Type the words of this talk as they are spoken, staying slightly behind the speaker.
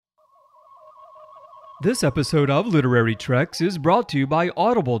This episode of Literary Treks is brought to you by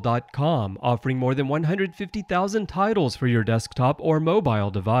Audible.com, offering more than 150,000 titles for your desktop or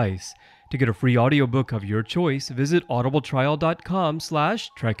mobile device. To get a free audiobook of your choice, visit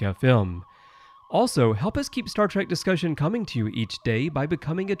audibletrial.com/TrekFM. Also, help us keep Star Trek discussion coming to you each day by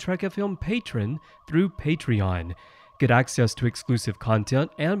becoming a Trek FM patron through Patreon. Get access to exclusive content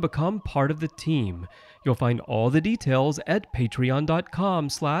and become part of the team. You'll find all the details at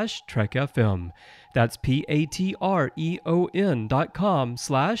patreon.com/TrekFM. That's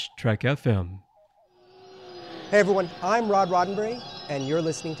patreon.com/TrekFM. Hey everyone, I'm Rod Roddenberry, and you're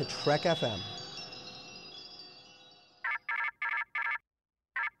listening to Trek FM.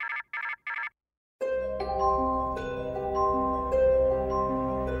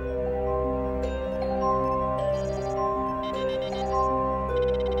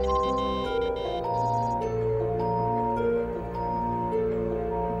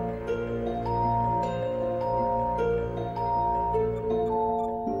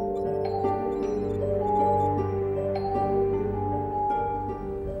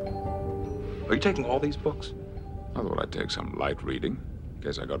 Are you taking all these books? I thought I'd take some light reading, in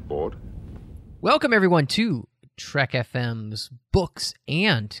case I got bored. Welcome, everyone, to Trek FM's Books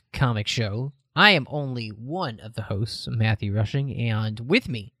and Comic Show. I am only one of the hosts, Matthew Rushing, and with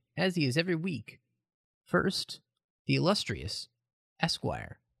me, as he is every week, first, the illustrious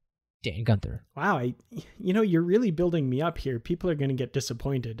Esquire, Dan Gunther. Wow, you're really building me up here. People are going to get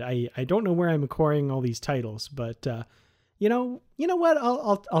disappointed. I don't know where I'm acquiring all these titles, but you know what?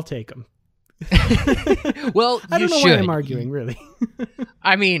 I'll take them. Well, I don't know why I'm arguing, really.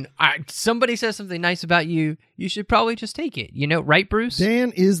 I mean, somebody says something nice about you, you should probably just take it. You know, right, Bruce?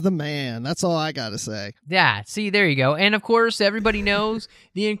 Dan is the man. That's all I got to say. Yeah, see, there you go. And of course, everybody knows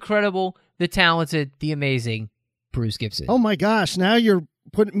the incredible, the talented, the amazing Bruce Gibson. Oh my gosh, now you're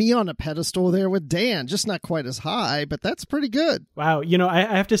putting me on a pedestal there with Dan. Just not quite as high, but that's pretty good. Wow, I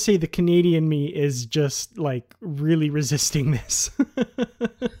have to say the Canadian me is just, really resisting this.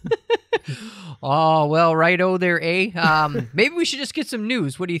 Oh, well, righto there, eh? Maybe we should just get some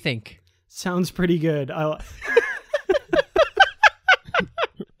news. What do you think? Sounds pretty good. Oh,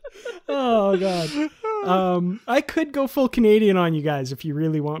 God. I could go full Canadian on you guys if you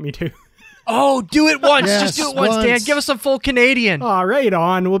really want me to. Oh, do it once. Yes, just do it once, Dan. Give us some full Canadian. Oh, right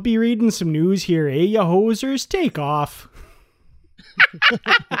on. We'll be reading some news here, eh, ya hosers? Take off.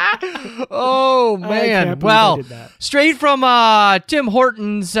 Oh, man. Well, straight from Tim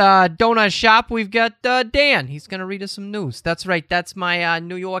Hortons donut shop, we've got Dan. He's going to read us some news. That's right. That's my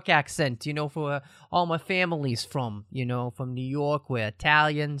New York accent, for all my family's from New York. We're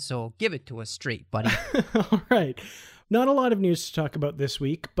Italian, so give it to us straight, buddy. All right. Not a lot of news to talk about this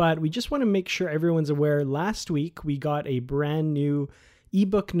week, but we just want to make sure everyone's aware. Last week, we got a brand new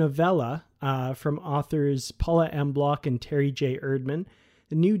ebook novella from authors Paula M. Block and Terry J. Erdman,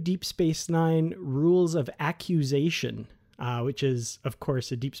 the new Deep Space Nine Rules of Accusation, which is, of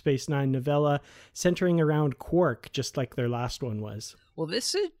course, a Deep Space Nine novella centering around Quark, just like their last one was. Well,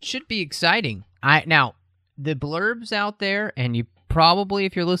 this should be exciting. Now, the blurbs out there, and you probably,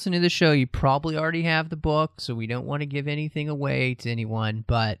 if you're listening to the show, you probably already have the book, so we don't want to give anything away to anyone,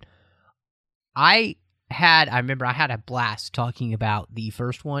 but I remember I had a blast talking about the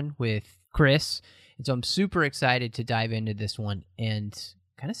first one with Chris, and so I'm super excited to dive into this one and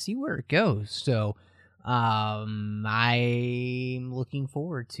kind of see where it goes. So I'm looking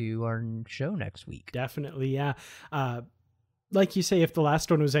forward to our show next week. Definitely, yeah. Like you say, if the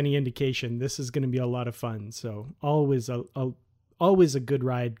last one was any indication, this is going to be a lot of fun. So always a good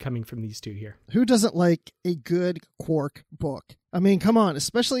ride coming from these two here. Who doesn't like a good Quark book? I mean, come on,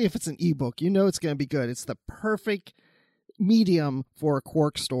 especially if it's an ebook. It's going to be good. It's the perfect medium for a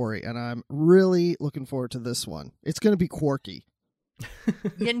Quark story, and I'm really looking forward to this one. It's going to be quirky.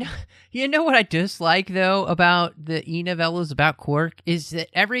 You know what I dislike, though, about the e-novellas about Quark is that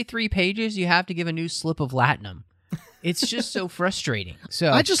every 3 pages you have to give a new slip of latinum. It's just so frustrating.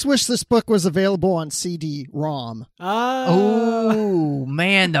 So I just wish this book was available on CD-ROM. Oh,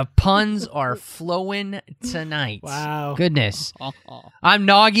 man, the puns are flowing tonight. Wow. Goodness. I'm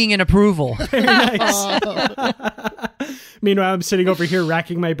nogging in approval. Very nice. Meanwhile, I'm sitting over here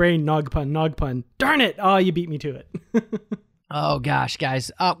racking my brain. Nog pun. Darn it. Oh, you beat me to it. Oh, gosh, guys.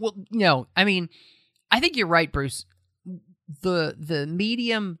 Well, I mean, I think you're right, Bruce. The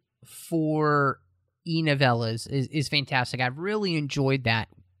medium for e-novellas is fantastic. I've really enjoyed that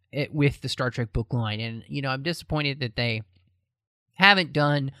with the Star Trek book line, and I'm disappointed that they haven't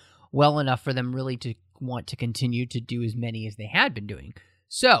done well enough for them really to want to continue to do as many as they had been doing.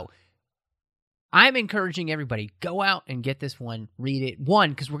 So I'm encouraging everybody, go out and get this one, read it.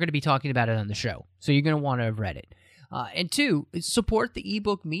 One, because we're going to be talking about it on the show, so you're going to want to have read it. And two, support the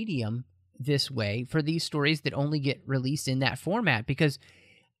ebook medium this way for these stories that only get released in that format, because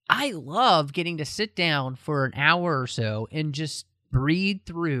I love getting to sit down for an hour or so and just read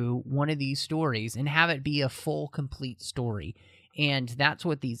through one of these stories and have it be a full, complete story. And that's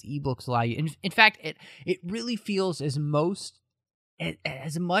what these ebooks allow you. In fact, it really feels as much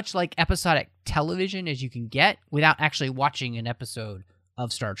like episodic television as you can get without actually watching an episode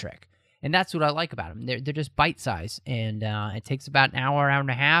of Star Trek. And that's what I like about them. They're just bite-sized, and it takes about an hour and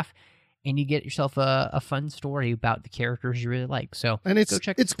a half, and you get yourself a fun story about the characters you really like. So and go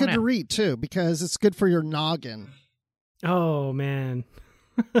check it's good out. to read, too, because it's good for your noggin. Oh, man.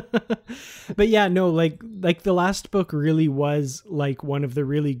 But yeah, no, like the last book really was like one of the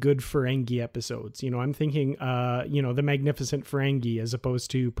really good Ferengi episodes. I'm thinking, The Magnificent Ferengi as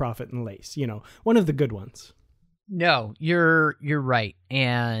opposed to Prophet and Lace, one of the good ones. No, you're right.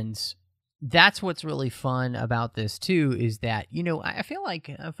 And that's what's really fun about this too, is that, I feel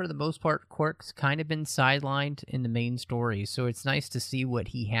like for the most part, Quark's kind of been sidelined in the main story. So it's nice to see what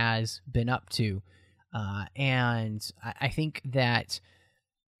he has been up to. And I think that,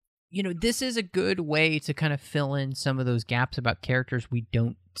 this is a good way to kind of fill in some of those gaps about characters we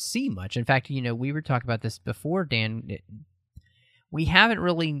don't see much. In fact, we were talking about this before, Dan. We haven't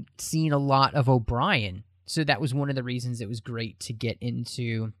really seen a lot of O'Brien. So that was one of the reasons it was great to get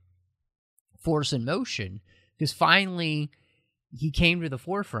into Force in Motion, because finally he came to the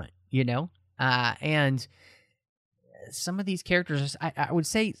forefront, and some of these characters, I would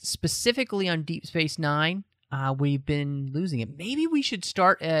say specifically on Deep Space Nine, we've been losing it. Maybe we should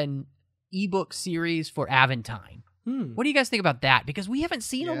start an ebook series for Aventine. What do you guys think about that? Because we haven't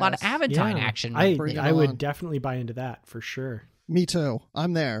seen a lot of Aventine action. I would definitely buy into that for sure. Me too.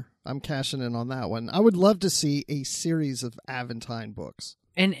 I'm there. I'm cashing in on that one. I would love to see a series of Aventine books.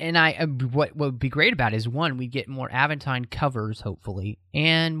 And what would be great about it is, one, we get more Aventine covers, hopefully,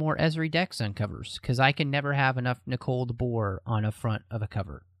 and more Ezri Dexon covers, because I can never have enough Nicole DeBoer on a front of a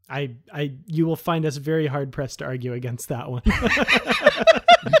cover. You will find us very hard pressed to argue against that one.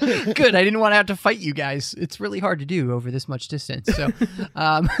 Good. I didn't want to have to fight you guys. It's really hard to do over this much distance. So,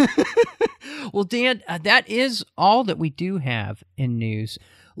 well, Dan, that is all that we do have in news.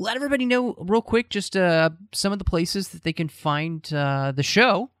 Let everybody know real quick just some of the places that they can find the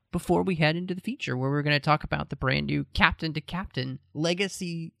show before we head into the feature, where we're going to talk about the brand new Captain to Captain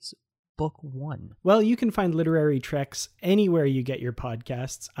Legacies Book 1. Well, you can find Literary Treks anywhere you get your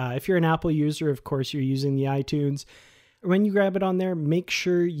podcasts. If you're an Apple user, of course, you're using the iTunes. When you grab it on there, make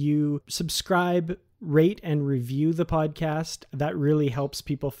sure you subscribe, rate, and review the podcast. That really helps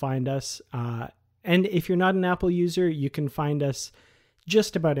people find us. And if you're not an Apple user, you can find us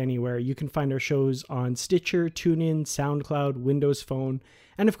just about anywhere. You can find our shows on Stitcher, TuneIn, SoundCloud, Windows Phone,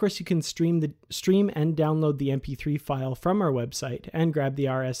 and of course you can stream and download the MP3 file from our website and grab the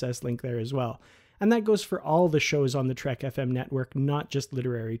RSS link there as well. And that goes for all the shows on the Trek FM network, not just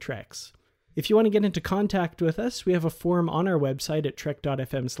Literary Treks. If you want to get into contact with us, we have a form on our website at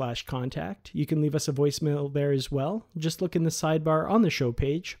trek.fm/contact. You can leave us a voicemail there as well. Just look in the sidebar on the show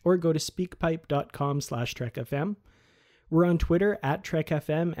page, or go to speakpipe.com/trekfm. We're on Twitter at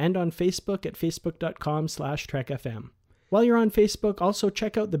TrekFM and on Facebook at facebook.com/TrekFM. While you're on Facebook, also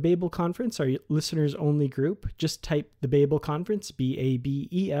check out the Babel Conference, our listeners-only group. Just type the Babel Conference,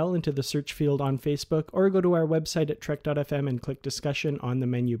 BABEL, into the search field on Facebook, or go to our website at trek.fm and click discussion on the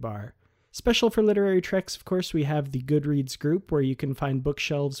menu bar. Special for Literary Treks, of course, we have the Goodreads group, where you can find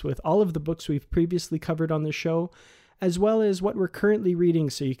bookshelves with all of the books we've previously covered on the show, as well as what we're currently reading,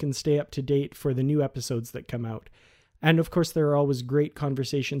 so you can stay up to date for the new episodes that come out. And of course, there are always great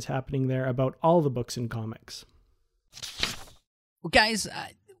conversations happening there about all the books and comics. Well, guys,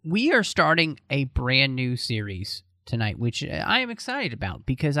 we are starting a brand new series tonight, which I am excited about,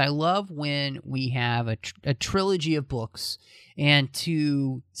 because I love when we have a trilogy of books. And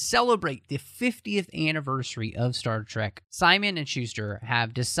to celebrate the 50th anniversary of Star Trek, Simon & Schuster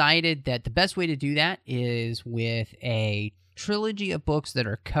have decided that the best way to do that is with a trilogy of books that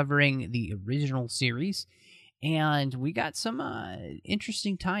are covering the original series. And we got some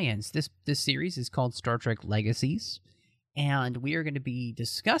interesting tie-ins. This series is called Star Trek Legacies, and we are going to be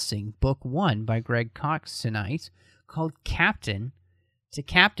discussing Book 1 by Greg Cox tonight, called Captain to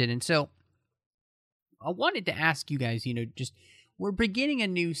Captain. And so I wanted to ask you guys, we're beginning a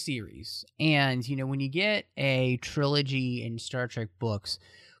new series, and, when you get a trilogy in Star Trek books,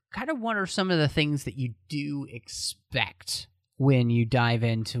 kind of what are some of the things that you do expect when you dive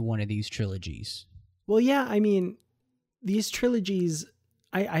into one of these trilogies? Well, yeah, I mean, these trilogies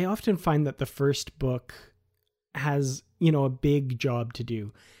I often find that the first book has, a big job to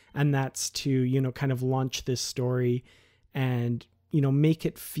do, and that's to, kind of launch this story and, make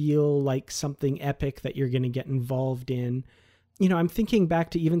it feel like something epic that you're going to get involved in. I'm thinking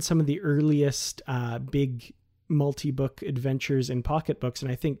back to even some of the earliest big multi-book adventures in pocketbooks, and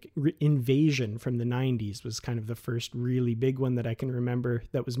I think Invasion from the 90s was kind of the first really big one that I can remember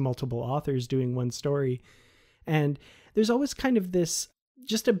that was multiple authors doing one story. And there's always kind of this,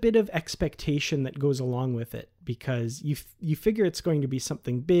 just a bit of expectation that goes along with it, because you figure it's going to be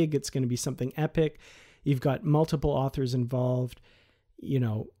something big, it's going to be something epic. You've got multiple authors involved.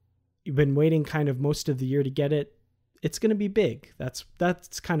 You've been waiting kind of most of the year to get it. It's going to be big. That's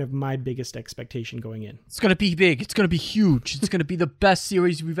kind of my biggest expectation going in. It's going to be big. It's going to be huge. It's going to be the best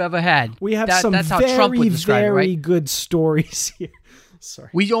series we've ever had. We have some that's how very, Trump would describe very it, right? good stories here. Sorry.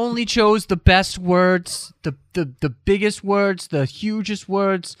 We only chose the best words, the biggest words, the hugest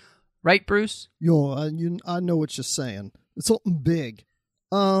words. Right, Bruce? Yo, I know what you're saying. It's something big.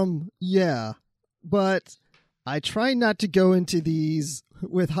 Yeah. But I try not to go into these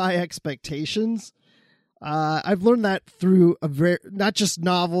with high expectations. I've learned that through not just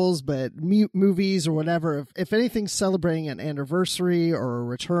novels, but movies or whatever. If anything's celebrating an anniversary or a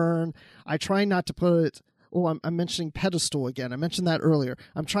return, I try not to put it. Oh, I'm mentioning pedestal again. I mentioned that earlier.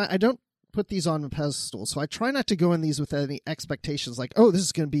 I don't put these on a pedestal, so I try not to go in these with any expectations like, oh, this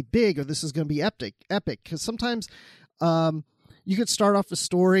is going to be big or this is going to be epic. Because sometimes you could start off a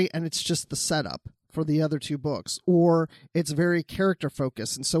story and it's just the setup for the other two books, or it's very character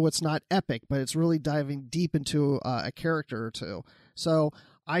focused, and so it's not epic, but it's really diving deep into a character or two. So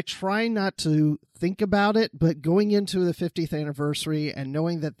I try not to think about it, but going into the 50th anniversary and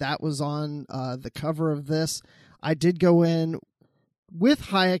knowing that was on the cover of this, I did go in with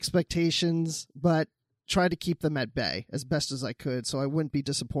high expectations, but try to keep them at bay as best as I could, so I wouldn't be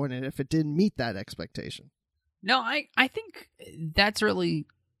disappointed if it didn't meet that expectation. No, I think that's really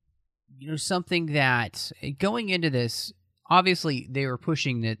something that going into this, obviously they were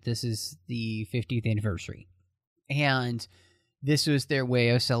pushing that this is the 50th anniversary and this was their way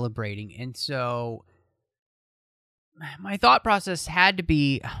of celebrating. And so my thought process had to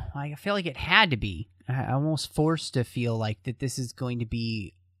be, I feel like it had to be, I almost forced to feel like that this is going to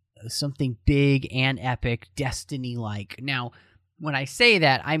be something big and epic, Destiny-like. Now, when I say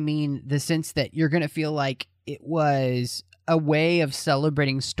that, I mean the sense that you're going to feel like it was a way of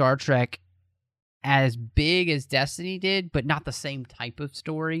celebrating Star Trek as big as Destiny did, but not the same type of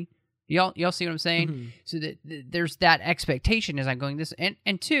story. Y'all see what I'm saying? Mm-hmm. So that there's that expectation as I'm going this,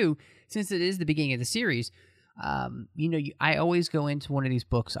 and two, since it is the beginning of the series, I always go into one of these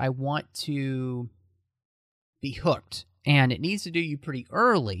books, I want to be hooked, and it needs to do you pretty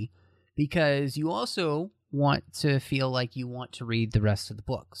early because you also want to feel like you want to read the rest of the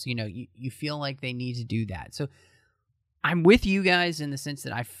books. You feel like they need to do that. So I'm with you guys in the sense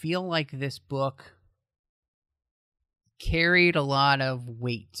that I feel like this book carried a lot of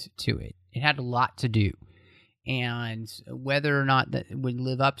weight to it. It had a lot to do. And whether or not that would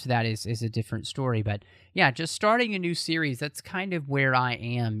live up to that is a different story. But yeah, just starting a new series, that's kind of where I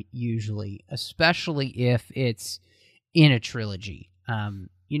am usually, especially if it's in a trilogy.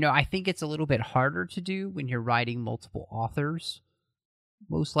 I think it's a little bit harder to do when you're writing multiple authors.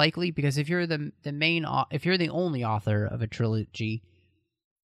 Most likely, because if you're if you're the only author of a trilogy,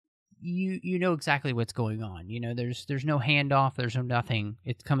 you know exactly what's going on. There's no handoff, there's no nothing.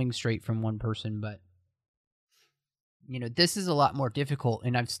 It's coming straight from one person. But this is a lot more difficult,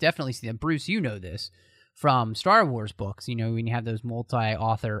 and I've definitely seen that. Bruce, you know this from Star Wars books. When you have those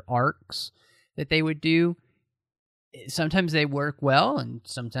multi-author arcs that they would do, sometimes they work well, and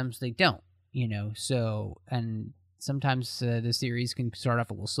sometimes they don't. And sometimes the series can start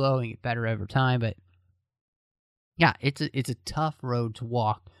off a little slow and get better over time, but yeah, it's a tough road to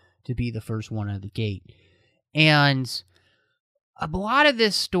walk to be the first one out of the gate. And a lot of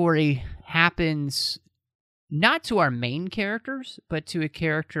this story happens not to our main characters, but to a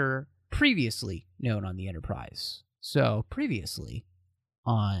character previously known on the Enterprise. So previously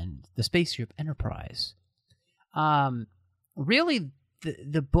on the spaceship Enterprise. Really,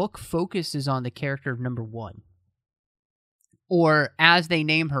 the book focuses on the character of number one. Or, as they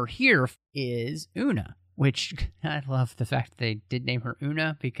name her here, is Una, which I love the fact that they did name her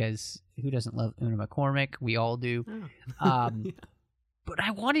Una, because who doesn't love Una McCormick? We all do. Yeah. But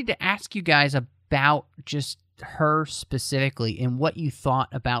I wanted to ask you guys about just her specifically and what you thought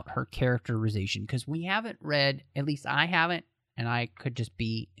about her characterization, because we haven't read, at least I haven't, and I could just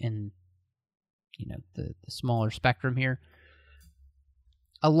be in, the smaller spectrum here,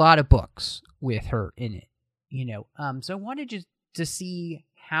 a lot of books with her in it. So I wanted to to see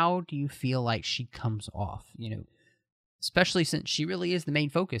how do you feel like she comes off, especially since she really is the main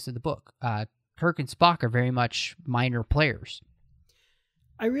focus of the book. Kirk and Spock are very much minor players.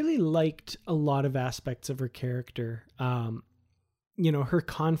 I really liked a lot of aspects of her character. Her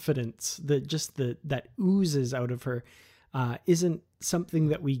confidence, that oozes out of her, isn't something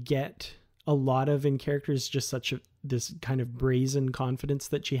that we get a lot of in characters, just this kind of brazen confidence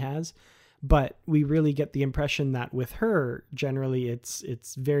that she has. But we really get the impression that with her, generally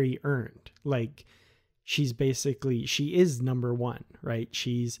it's very earned. Like she is number one, right?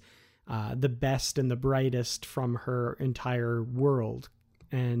 She's the best and the brightest from her entire world.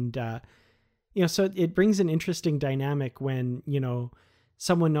 And, so it brings an interesting dynamic when,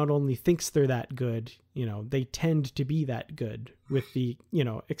 someone not only thinks they're that good, they tend to be that good, with the,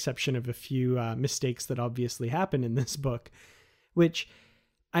 exception of a few mistakes that obviously happen in this book, which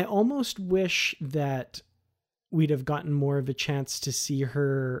I almost wish that we'd have gotten more of a chance to see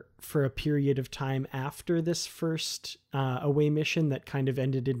her for a period of time after this first away mission that kind of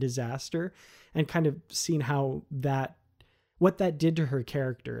ended in disaster, and kind of seen what that did to her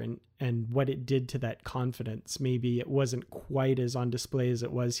character and what it did to that confidence. Maybe it wasn't quite as on display as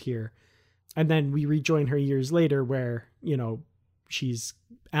it was here. And then we rejoin her years later where, she's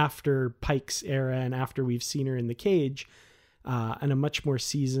after Pike's era and after we've seen her in the cage, and a much more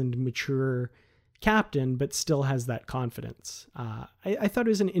seasoned, mature captain, but still has that confidence. I thought it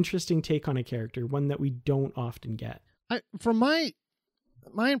was an interesting take on a character, one that we don't often get. From my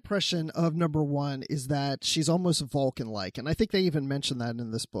impression of number one is that she's almost Vulcan-like, and I think they even mentioned that in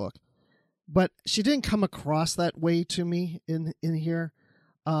this book. But she didn't come across that way to me in here.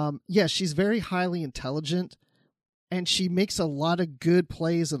 She's very highly intelligent, and she makes a lot of good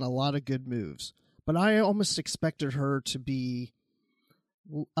plays and a lot of good moves. But I almost expected her to be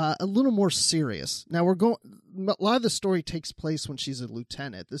a little more serious. Now a lot of the story takes place when she's a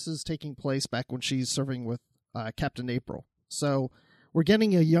lieutenant. This is taking place back when she's serving with Captain April. So we're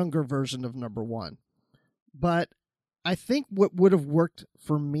getting a younger version of number one. But I think what would have worked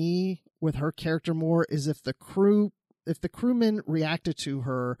for me with her character more is if the crewmen reacted to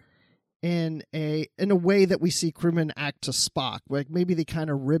her in a way that we see crewmen act to Spock. Like maybe they kind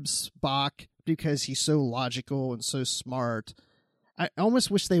of rib Spock because he's so logical and so smart. I almost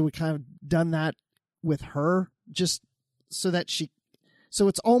wish they would kind of done that with her, just so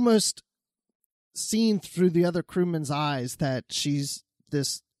it's almost seen through the other crewmen's eyes that she's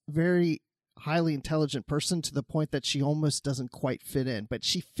this very highly intelligent person, to the point that she almost doesn't quite fit in, but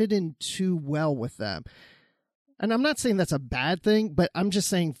she fit in too well with them. And I'm not saying that's a bad thing, but I'm just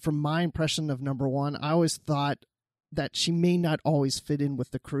saying from my impression of number one, I always thought that she may not always fit in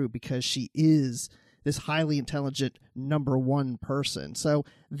with the crew because she is this highly intelligent number one person. So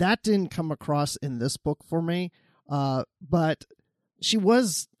that didn't come across in this book for me. But she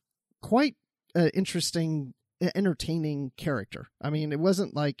was quite interesting, entertaining character. I mean, it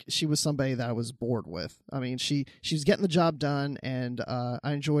wasn't like she was somebody that I was bored with. I mean, she's getting the job done, and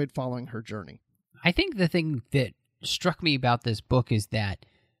I enjoyed following her journey. I think the thing that struck me about this book is that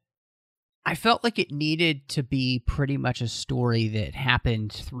I felt like it needed to be pretty much a story that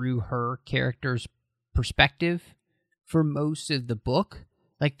happened through her character's perspective for most of the book.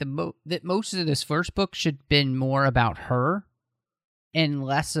 Like that most of this first book should have been more about her and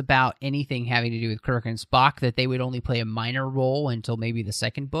less about anything having to do with Kirk and Spock, that they would only play a minor role until maybe the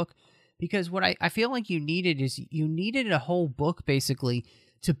second book. Because what I feel like you needed a whole book basically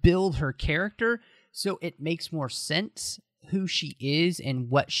to build her character so it makes more sense who she is and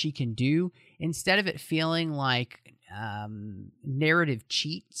what she can do, instead of it feeling like narrative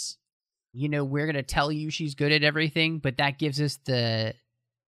cheats. You know, we're going to tell you she's good at everything, but that gives us the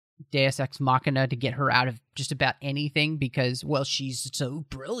Deus Ex Machina to get her out of just about anything because, well, she's so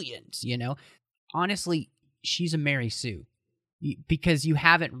brilliant, you know? Honestly, she's a Mary Sue because you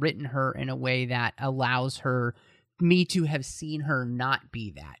haven't written her in a way that allows me to have seen her not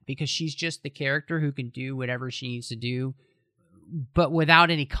be that, because she's just the character who can do whatever she needs to do, but without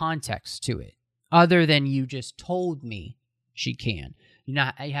any context to it, other than you just told me she can. You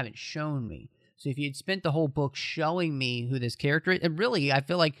haven't shown me. So if you'd spent the whole book showing me who this character is, and really, I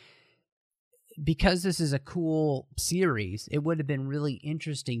feel like because this is a cool series, it would have been really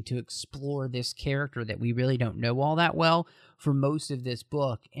interesting to explore this character that we really don't know all that well for most of this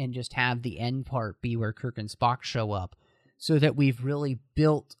book, and just have the end part be where Kirk and Spock show up, so that we've really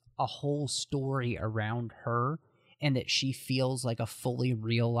built a whole story around her and that she feels like a fully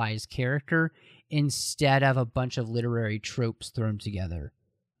realized character instead of a bunch of literary tropes thrown together.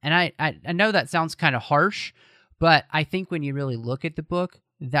 And I know that sounds kind of harsh, but I think when you really look at the book,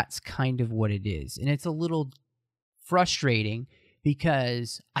 that's kind of what it is. And it's a little frustrating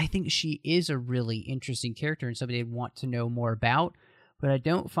because I think she is a really interesting character and somebody I'd want to know more about, but I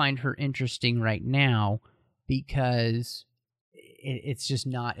don't find her interesting right now because it's just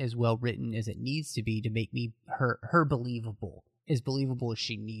not as well written as it needs to be to make me her believable as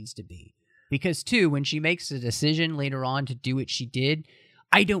she needs to be. Because too, when she makes a decision later on to do what she did,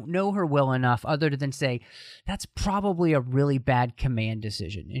 I don't know her well enough other than say, that's probably a really bad command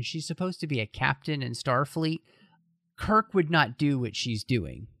decision. And she's supposed to be a captain in Starfleet. Kirk would not do what she's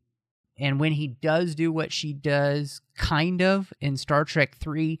doing. And when he does do what she does, kind of, in Star Trek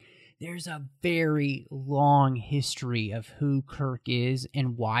 3, there's a very long history of who Kirk is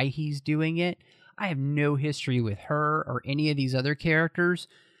and why he's doing it. I have no history with her or any of these other characters.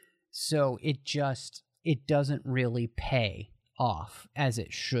 So it doesn't really pay off as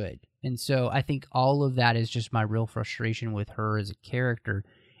it should. And so I think all of that is just my real frustration with her as a character,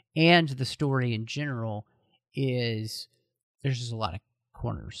 and the story in general is there's just a lot of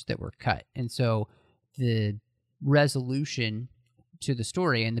corners that were cut. And so the resolution to the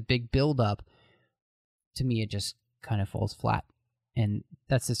story and the big build up, to me, it just kind of falls flat. And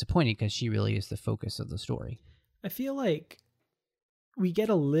that's disappointing because she really is the focus of the story. I feel like we get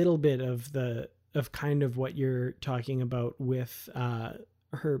a little bit of kind of what you're talking about with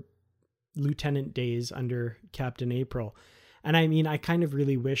her lieutenant days under Captain April. And I mean, I kind of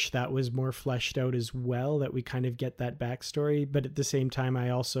really wish that was more fleshed out as well, that we kind of get that backstory. But at the same time, I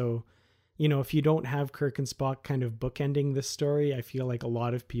also, if you don't have Kirk and Spock kind of bookending this story, I feel like a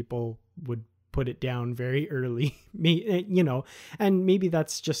lot of people would put it down very early, and maybe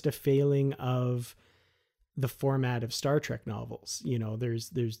that's just a failing of the format of Star Trek novels.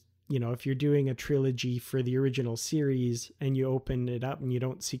 There's if you're doing a trilogy for the original series and you open it up and you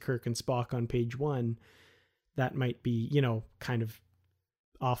don't see Kirk and Spock on page 1, that might be, kind of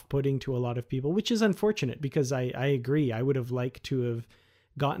off-putting to a lot of people, which is unfortunate because I agree. I would have liked to have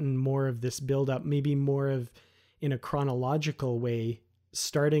gotten more of this build-up, maybe more of in a chronological way,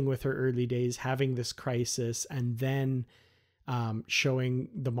 starting with her early days, having this crisis, and then showing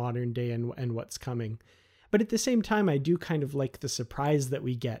the modern day and what's coming. But at the same time, I do kind of like the surprise that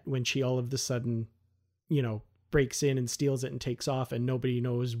we get when she all of a sudden, breaks in and steals it and takes off and nobody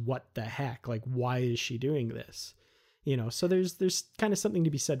knows what the heck, like, why is she doing this? So there's kind of something to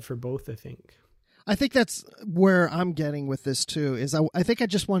be said for both, I think. I think that's where I'm getting with this too, is I think I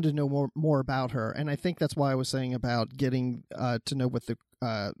just wanted to know more about her. And I think that's why I was saying about getting to know what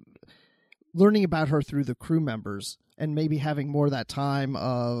learning about her through the crew members and maybe having more of that time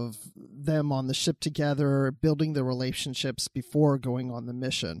of them on the ship together, building the relationships before going on the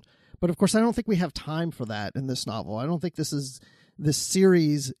mission. But of course, I don't think we have time for that in this novel. I don't think this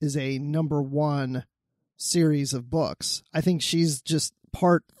series is a number 1 series of books. I think she's just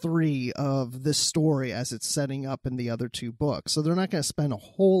part 3 of this story as it's setting up in the other 2 books. So they're not going to spend a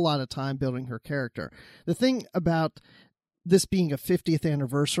whole lot of time building her character. The thing about this being a 50th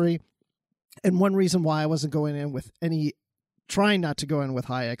anniversary, and one reason why I wasn't trying not to go in with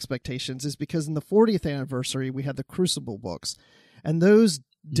high expectations, is because in the 40th anniversary, we had the Crucible books, and those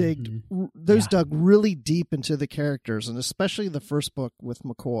dug really deep into the characters, and especially the first book with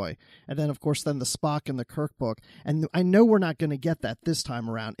McCoy, and then of course the Spock and the Kirk book. And I know we're not going to get that this time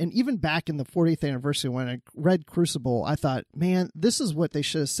around. And even back in the 40th anniversary, when I read Crucible, I thought, man, this is what they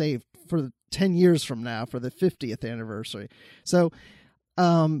should have saved for 10 years from now for the 50th anniversary. So,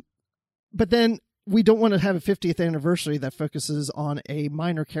 but then we don't want to have a 50th anniversary that focuses on a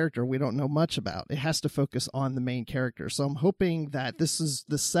minor character we don't know much about. It has to focus on the main character. So I'm hoping that this is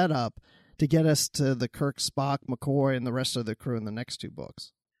the setup to get us to the Kirk, Spock, McCoy, and the rest of the crew in the next 2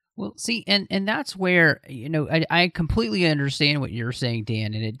 books. Well, see, and that's where, I completely understand what you're saying,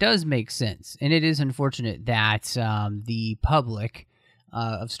 Dan, and it does make sense. And it is unfortunate that the public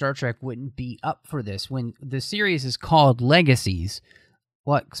of Star Trek wouldn't be up for this. When the series is called Legacies,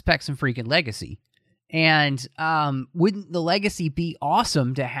 well, expect some freaking legacy. And wouldn't the legacy be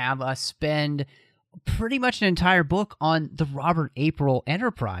awesome to have us spend pretty much an entire book on the Robert April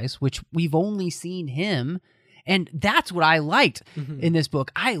Enterprise, which we've only seen him. And that's what I liked in this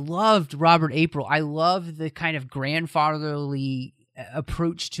book. I loved Robert April. I loved the kind of grandfatherly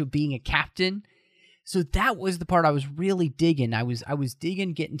approach to being a captain. So that was the part I was really digging. I was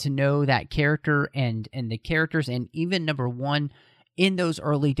digging getting to know that character and the characters, and even number 1, in those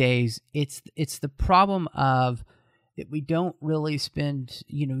early days, it's the problem of that we don't really spend,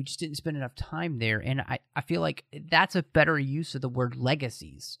 we just didn't spend enough time there. And I feel like that's a better use of the word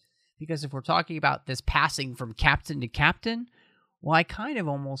legacies, because if we're talking about this passing from captain to captain, well, I kind of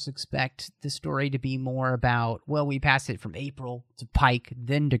almost expect the story to be more about, well, we pass it from April to Pike,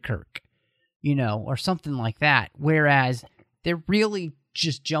 then to Kirk, or something like that. Whereas they're really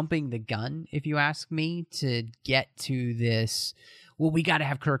just jumping the gun, if you ask me, to get to this, well, we got to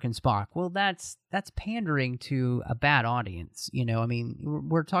have Kirk and Spock. Well, that's pandering to a bad audience. You know, I mean,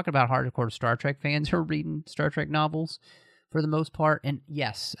 we're talking about hardcore Star Trek fans who are reading Star Trek novels for the most part. And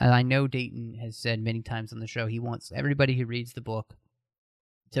yes, I know Dayton has said many times on the show, he wants everybody who reads the book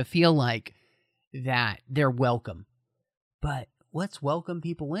to feel like that they're welcome. But let's welcome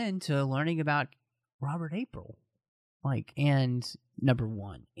people into learning about Robert April, and number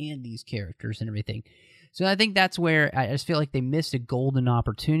one, and these characters and everything. So I think that's where I just feel like they missed a golden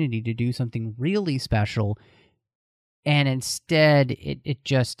opportunity to do something really special. And instead, it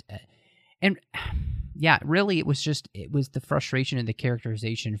just, and yeah, really, it was the frustration and the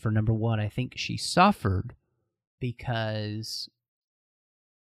characterization for number one. I think she suffered because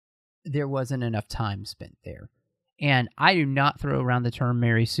there wasn't enough time spent there. And I do not throw around the term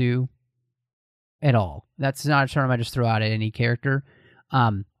Mary Sue at all. That's not a term I just throw out at any character.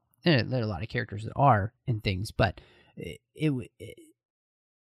 There are a lot of characters that are in things, but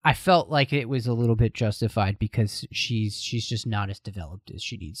I felt like it was a little bit justified because she's just not as developed as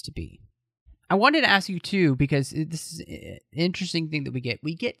she needs to be. I wanted to ask you too, because this is an interesting thing that we get.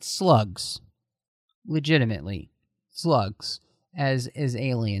 We get slugs, legitimately slugs as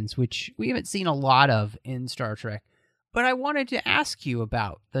aliens, which we haven't seen a lot of in Star Trek. But I wanted to ask you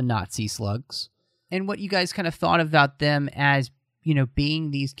about the Nazi slugs and what you guys kind of thought about them as, you know,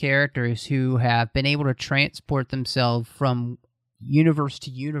 being these characters who have been able to transport themselves from universe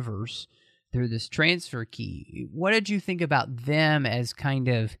to universe through this transfer key. What did you think about them as kind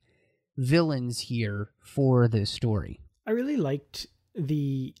of villains here for this story? I really liked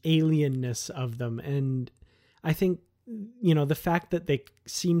the alienness of them, and I think, you know, the fact that they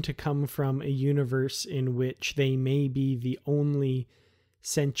seem to come from a universe in which they may be the only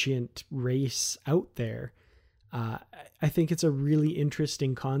sentient race out there. I think it's a really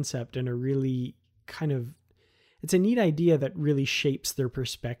interesting concept and a really it's a neat idea that really shapes their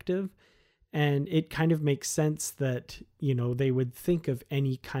perspective. And it kind of makes sense that, you know, they would think of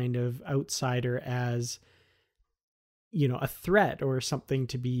any kind of outsider as, you know, a threat or something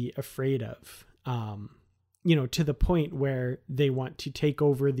to be afraid of. You know, to the point where they want to take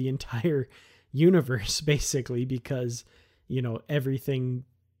over the entire universe, basically, because, you know, everything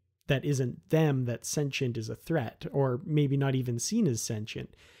that isn't them that's sentient is a threat, or maybe not even seen as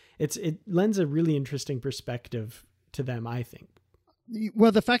sentient. It lends a really interesting perspective to them, I think.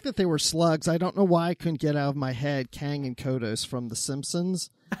 Well, the fact that they were slugs, I don't know why I couldn't get out of my head Kang and Kodos from The Simpsons.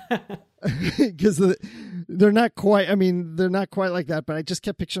 Because they're not quite like that, but I just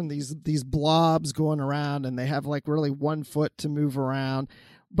kept picturing these blobs going around, and they have like really 1 foot to move around.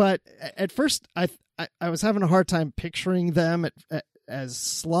 But at first I was having a hard time picturing them as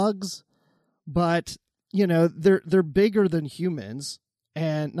slugs, but you know, they're bigger than humans,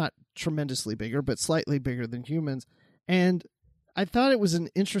 and not tremendously bigger, but slightly bigger than humans. And I thought it was an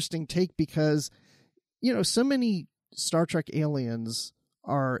interesting take because, you know, so many Star Trek aliens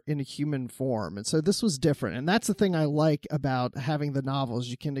are in a human form. And so this was different. And that's the thing I like about having the novels.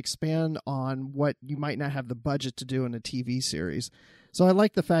 You can expand on what you might not have the budget to do in a TV series. So I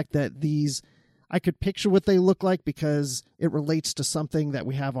like the fact that I could picture what they look like because it relates to something that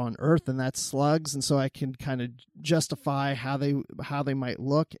we have on Earth, and that's slugs. And so I can kind of justify how they might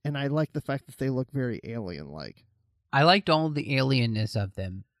look. And I like the fact that they look very alien-like. I liked all the alienness of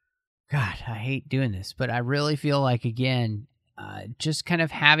them. God, I hate doing this, but I really feel like, again, just kind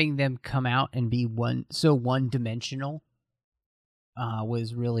of having them come out and be one-dimensional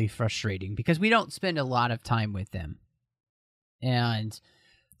was really frustrating because we don't spend a lot of time with them. And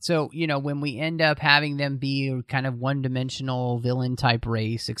so, you know, when we end up having them be kind of one-dimensional villain-type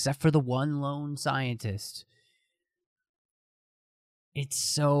race, except for the one lone scientist, it's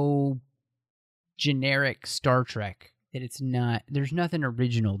so generic Star Trek that there's nothing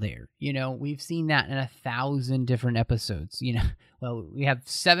original there. You know, we've seen that in 1,000 different episodes. You know, well, we have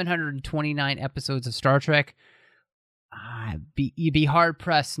 729 episodes of Star Trek. You'd be hard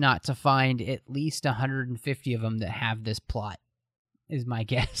pressed not to find at least 150 of them that have this plot, is my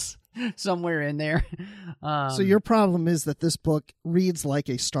guess. Somewhere in there. So your problem is that this book reads like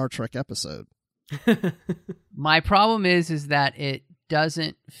a Star Trek episode. My problem is that it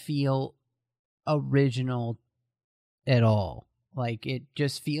doesn't feel original at all. Like, it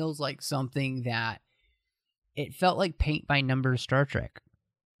just feels like something that it felt like paint by numbers Star Trek.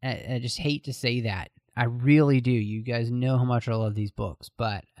 I just hate to say that. I really do. You guys know how much I love these books,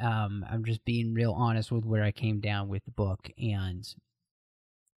 but I'm just being real honest with where I came down with the book. And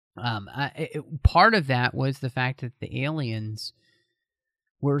part of that was the fact that the aliens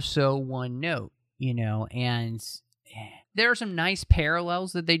were so one note, you know, and there are some nice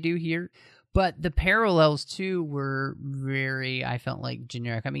parallels that they do here, but the parallels too were very, I felt like,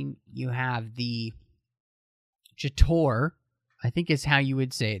 generic. I mean, you have the Jator, I think is how you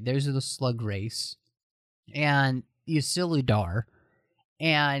would say it. Those are the slug race, and the Usilidar,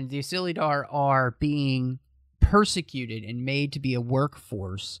 and the Usilidar are being persecuted and made to be a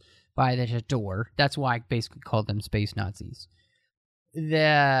workforce by the Jator. That's why I basically called them space Nazis.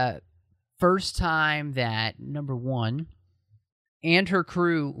 The first time that number one and her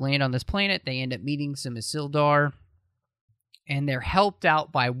crew land on this planet, they end up meeting some Isildar, and they're helped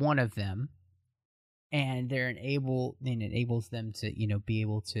out by one of them, and enables them to, be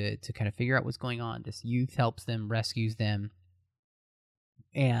able to kind of figure out what's going on. This youth helps them, rescues them,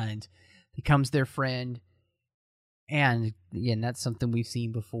 and becomes their friend. And again, that's something we've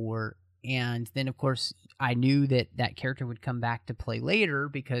seen before. And then, of course, I knew that character would come back to play later,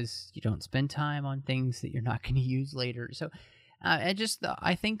 because you don't spend time on things that you're not going to use later. So I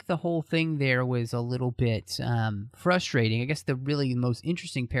think the whole thing there was a little bit frustrating. I guess the really most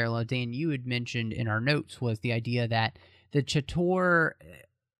interesting parallel, Dan, you had mentioned in our notes, was the idea that the Jator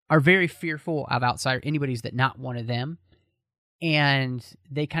are very fearful of anybody's that not one of them. And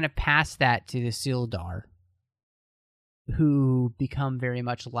they kind of pass that to the Sildar, who become very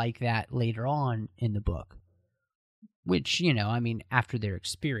much like that later on in the book, which, after their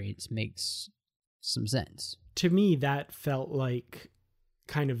experience makes some sense. To me, that felt like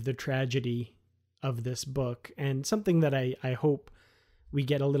kind of the tragedy of this book, and something that I hope we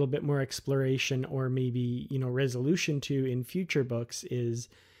get a little bit more exploration or maybe, resolution to in future books is,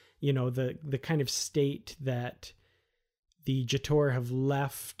 the kind of state that the Jator have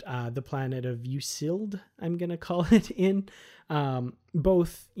left the planet of Usild, I'm going to call it, in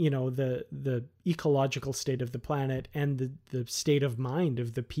both, the ecological state of the planet and the state of mind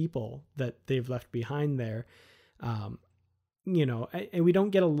of the people that they've left behind there. And we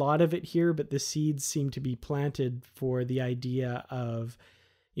don't get a lot of it here, but the seeds seem to be planted for the idea of,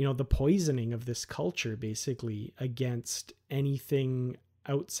 the poisoning of this culture, basically, against anything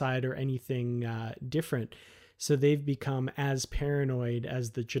outside or anything different. So they've become as paranoid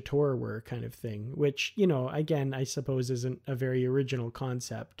as the Jator were, kind of thing, which, again, I suppose isn't a very original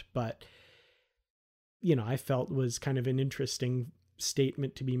concept, but, I felt was kind of an interesting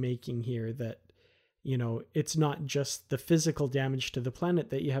statement to be making here, that, it's not just the physical damage to the planet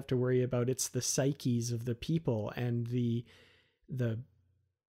that you have to worry about. It's the psyches of the people and the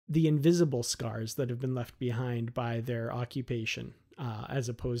invisible scars that have been left behind by their occupation, as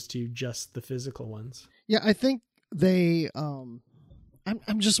opposed to just the physical ones. Yeah, I think they. I'm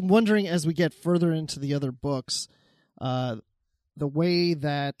just wondering, as we get further into the other books, the way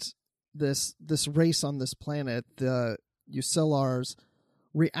that this race on this planet, the Usilars,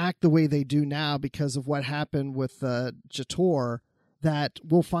 react the way they do now because of what happened with the Jator. That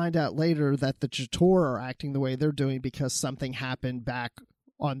we'll find out later that the Jator are acting the way they're doing because something happened back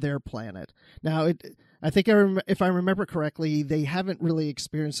on their planet. Now, I think if I remember correctly, they haven't really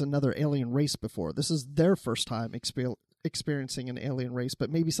experienced another alien race before. This is their first time experiencing an alien race,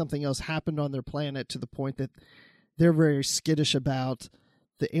 but maybe something else happened on their planet to the point that they're very skittish about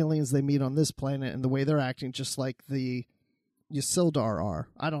the aliens they meet on this planet and the way they're acting, just like the Usildar are.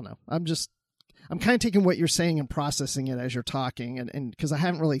 I don't know. I'm kind of taking what you're saying and processing it as you're talking, and because I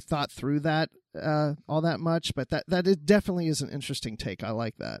haven't really thought through that all that much, but that definitely is an interesting take. I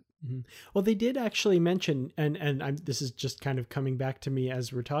like that. Mm-hmm. Well, they did actually mention, and this is just kind of coming back to me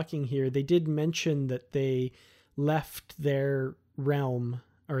as we're talking here, they did mention that they left their realm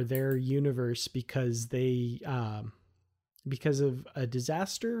or their universe because because of a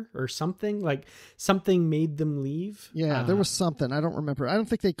disaster or something, like something made them leave. Yeah, there was something. I don't remember. I don't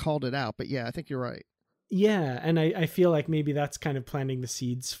think they called it out, but yeah, I think you're right. Yeah, and I feel like maybe that's kind of planting the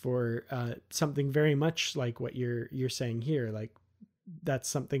seeds for something very much like what you're saying here. Like, that's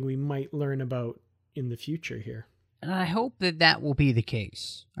something we might learn about in the future here. And I hope that will be the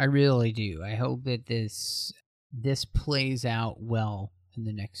case. I really do. I hope that this plays out well in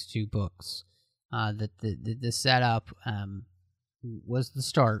the next two books. That the setup was the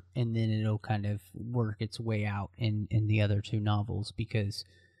start, and then it'll kind of work its way out in the other two novels, because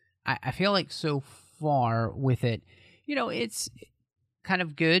I feel like so far with it, it's kind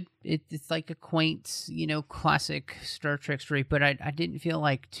of good. It's like a quaint, classic Star Trek story, but I didn't feel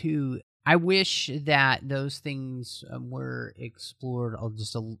like I wish that those things were explored.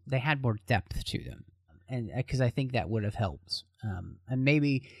 They had more depth to them, and because I think that would have helped. And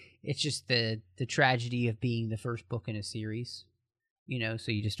maybe it's just the tragedy of being the first book in a series,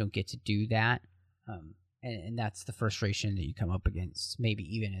 so you just don't get to do that. And that's the frustration that you come up against, maybe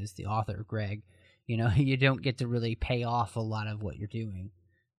even as the author, Greg, You know, you don't get to really pay off a lot of what you're doing.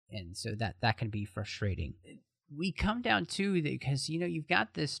 And so that can be frustrating. We come down to, because, you know, you've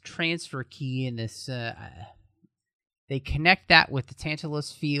got this transfer key and this, they connect that with the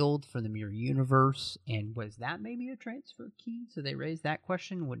Tantalus field for the Mirror Universe. And was that maybe a transfer key? So they raised that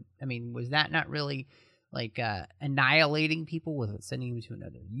question. Was that not really like annihilating people? Was it sending them to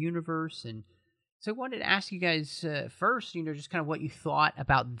another universe? And so I wanted to ask you guys first, you know, just kind of what you thought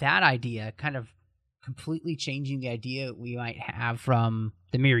about that idea, kind of completely changing the idea we might have from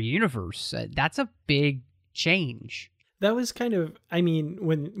the Mirror Universe. That's a big change. That was kind of, I mean,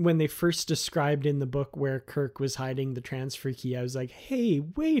 when they first described in the book where Kirk was hiding the transfer key, I was like, hey,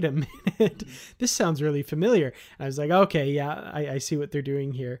 wait a minute. This sounds really familiar. And I was like, okay, yeah, I see what they're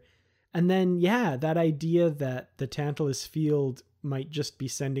doing here. And then, yeah, that idea that the Tantalus field might just be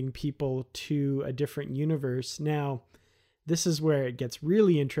sending people to a different universe. Now, this is where it gets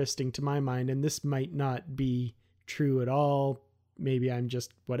really interesting to my mind, and this might not be true at all. Maybe I'm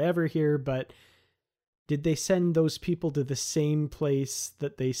just whatever here, but did they send those people to the same place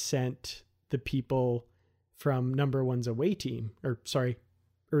that they sent the people from Number One's away team? Or, sorry,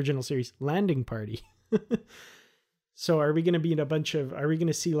 original series landing party. So are we going to be in are we going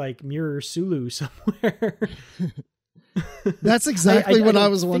to see like Mirror Sulu somewhere? That's exactly what I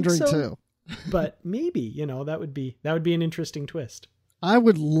was wondering too. But maybe, you know, that would be an interesting twist. I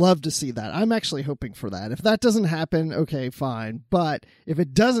would love to see that. I'm actually hoping for that. If that doesn't happen, okay, fine. But if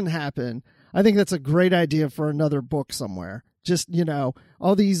it doesn't happen, I think that's a great idea for another book somewhere. Just, you know,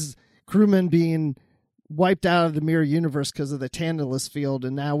 all these crewmen being wiped out of the Mirror Universe because of the Tantalus field,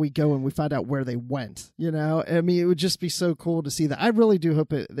 and now we go and we find out where they went. You know, I mean, it would just be so cool to see that. I really do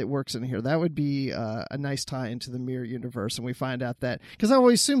hope it works in here. That would be a nice tie into the Mirror Universe, and we find out that, because I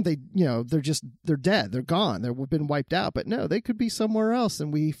always assumed they're dead, they're gone, they've been wiped out, but no, they could be somewhere else,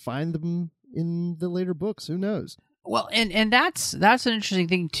 and we find them in the later books. Who knows? Well, and that's an interesting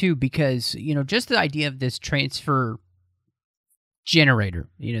thing too, because, you know, just the idea of this transfer generator,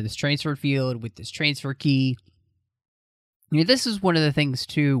 you know, this transfer field with this transfer key. You know, this is one of the things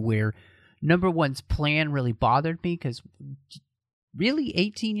too where Number One's plan really bothered me, because really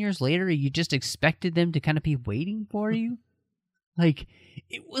 18 years later, you just expected them to kind of be waiting for you. Like,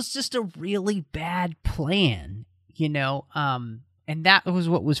 it was just a really bad plan, you know, and that was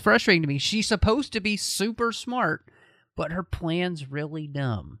what was frustrating to me. She's supposed to be super smart, but her plan's really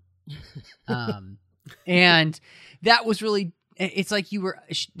dumb. And that was really, it's like you were.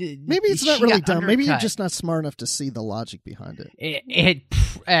 Maybe it's not really dumb. Maybe you're just not smart enough to see the logic behind it.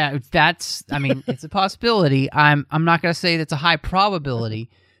 That's. I mean, it's a possibility. I'm not going to say that's a high probability,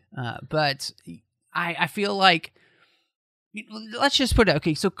 but I feel like, let's just put it.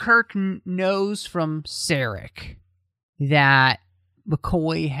 Okay, so Kirk knows from Sarek that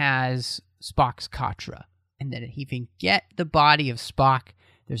McCoy has Spock's Katra, and that if he can get the body of Spock,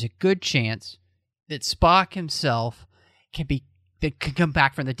 there's a good chance that Spock himself can come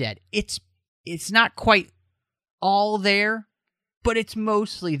back from the dead. It's not quite all there, but it's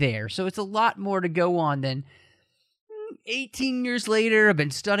mostly there. So it's a lot more to go on than 18 years later. I've been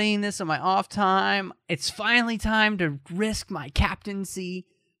studying this on my off time. It's finally time to risk my captaincy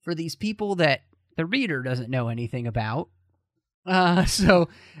for these people that the reader doesn't know anything about. So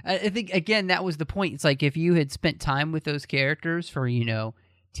I think, again, that was the point. It's like if you had spent time with those characters for,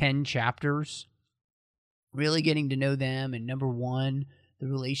 10 chapters, really getting to know them, and Number One, the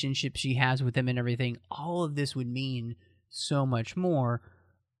relationship she has with them and everything, all of this would mean so much more,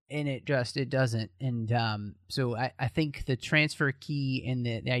 and it doesn't. And so I think the transfer key and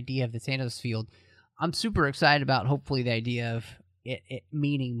the idea of the Tantalus field, I'm super excited about. Hopefully the idea of it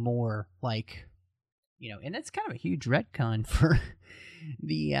meaning more, like, and that's kind of a huge retcon for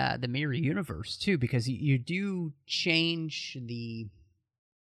the Mirror Universe too, because you do change the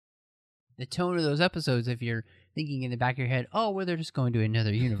tone of those episodes if you're thinking in the back of your head, oh, well, they're just going to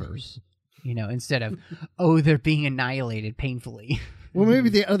another universe, instead of, oh, they're being annihilated painfully. Well, maybe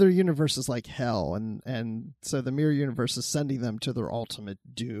the other universe is like hell, and so the Mirror Universe is sending them to their ultimate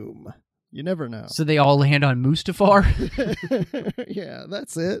doom. You never know. So they all land on Mustafar? Yeah,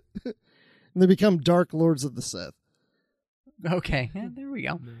 that's it. And they become Dark Lords of the Sith. Okay, yeah, there we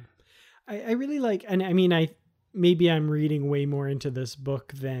go. I really like, and I mean, maybe I'm reading way more into this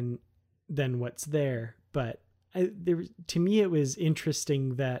book than what's there, but to me it was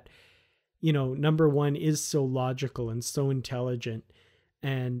interesting that Number One is so logical and so intelligent,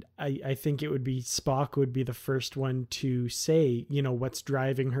 and I think Spock would be the first one to say, what's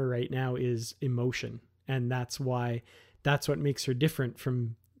driving her right now is emotion, and that's what makes her different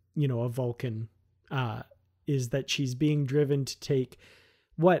from a Vulcan, is that she's being driven to take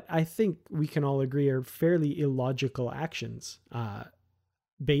what I think we can all agree are fairly illogical actions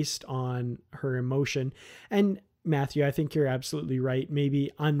based on her emotion. And Matthew, I think you're absolutely right.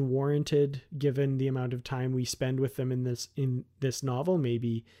 Maybe unwarranted given the amount of time we spend with them in this novel.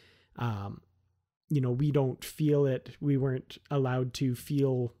 Maybe, we don't feel it. We weren't allowed to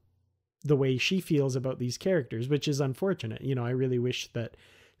feel the way she feels about these characters, which is unfortunate. I really wish that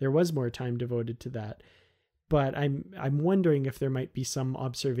there was more time devoted to that. But I'm wondering if there might be some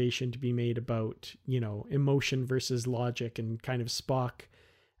observation to be made about, emotion versus logic, and kind of Spock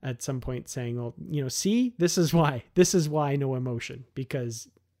at some point saying, well, see, this is why no emotion, because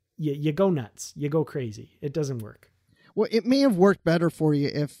you go nuts, you go crazy. It doesn't work. Well, it may have worked better for you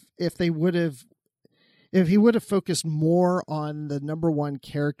if he would have focused more on the number one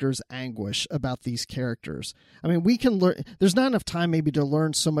character's anguish about these characters. I mean, we can learn, there's not enough time maybe to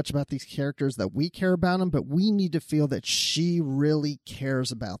learn so much about these characters that we care about them, but we need to feel that she really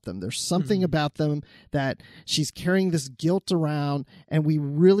cares about them. There's something about them that she's carrying this guilt around, and we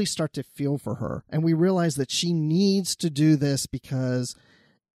really start to feel for her. And we realize that she needs to do this because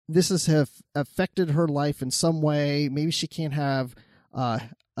this has affected her life in some way. Maybe she can't have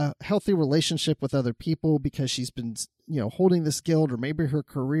a healthy relationship with other people because she's been, holding this guilt, or maybe her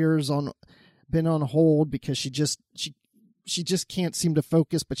career's been on hold because she just can't seem to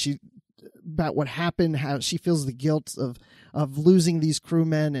focus, about what happened, how she feels the guilt of losing these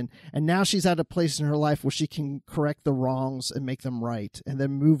crewmen, and now she's at a place in her life where she can correct the wrongs and make them right, and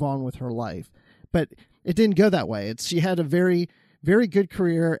then move on with her life. But it didn't go that way. She had a very, very good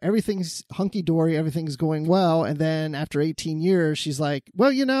career. Everything's hunky-dory. Everything's going well. And then after 18 years, she's like,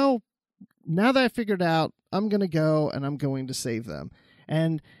 well, now that I figured out, I'm going to go and I'm going to save them.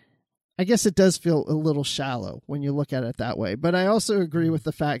 And I guess it does feel a little shallow when you look at it that way. But I also agree with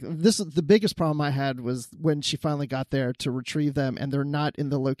the fact this is the biggest problem I had was when she finally got there to retrieve them, and they're not in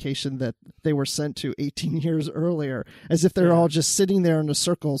the location that they were sent to 18 years earlier, as if they're all just sitting there in a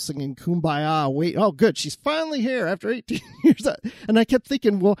circle singing Kumbaya. Wait, oh, good. She's finally here after 18 years. And I kept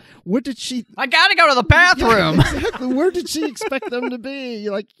thinking, well, what did she... I got to go to the bathroom. Yeah, exactly. Where did she expect them to be?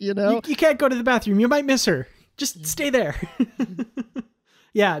 You can't go to the bathroom. You might miss her. Just stay there.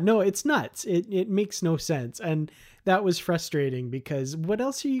 Yeah, no, it's nuts. It makes no sense. And that was frustrating because what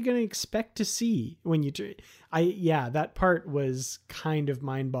else are you going to expect to see when you... that part was kind of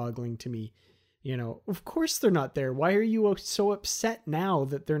mind-boggling to me. Of course they're not there. Why are you so upset now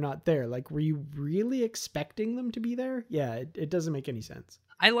that they're not there? Like, were you really expecting them to be there? Yeah, it doesn't make any sense.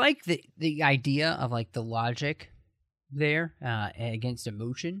 I like the idea of like the logic there against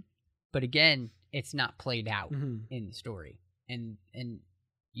emotion. But again, it's not played out in the story. And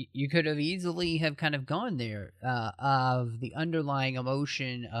you could have easily have kind of gone there of the underlying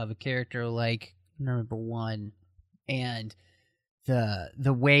emotion of a character like number one, and the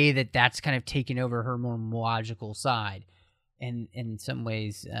way that's kind of taken over her more logical side, and in some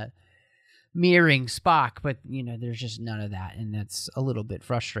ways mirroring Spock, but there's just none of that, and that's a little bit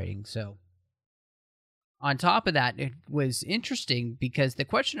frustrating. So on top of that, it was interesting because the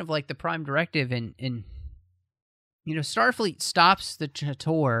question of like the Prime Directive and Starfleet stops the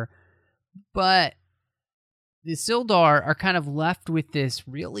tour, but the Sildar are kind of left with this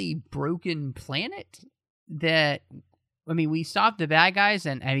really broken planet that, we stop the bad guys,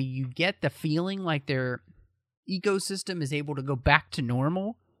 and you get the feeling like their ecosystem is able to go back to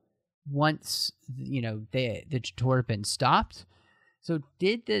normal once, the tour had been stopped. So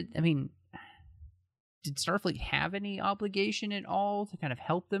did Starfleet have any obligation at all to kind of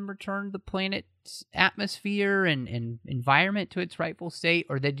help them return the planet's atmosphere and environment to its rightful state,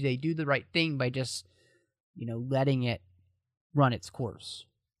 or did they do the right thing by just, letting it run its course?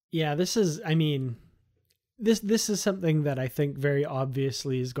 Yeah, this is something that I think very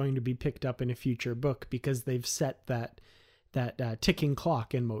obviously is going to be picked up in a future book because they've set that ticking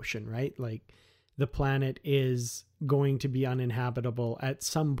clock in motion, right? Like the planet is going to be uninhabitable at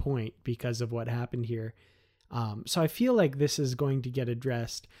some point because of what happened here. So I feel like this is going to get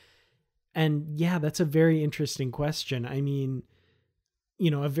addressed. And yeah, that's a very interesting question.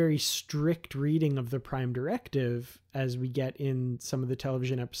 A very strict reading of the Prime Directive, as we get in some of the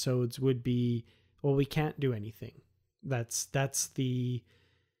television episodes, would be, well, we can't do anything. That's the,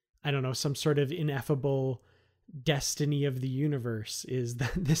 some sort of ineffable destiny of the universe is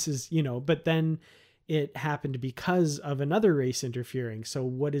that this is, but then it happened because of another race interfering. So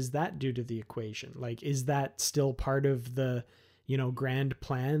what does that do to the equation? Like, is that still part of the, grand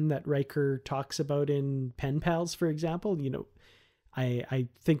plan that Riker talks about in Pen Pals, for example? I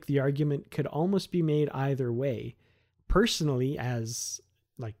think the argument could almost be made either way. Personally, as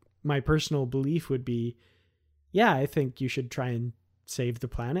like my personal belief would be, yeah, I think you should try and save the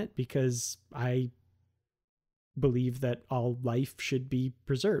planet because I believe that all life should be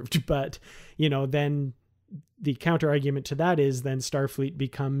preserved. But, then the counter argument to that is then Starfleet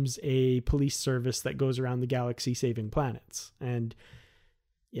becomes a police service that goes around the galaxy saving planets. And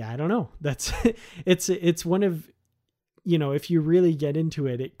yeah, I don't know. That's it's one of, if you really get into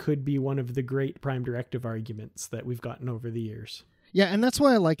it, it could be one of the great Prime Directive arguments that we've gotten over the years. Yeah, and that's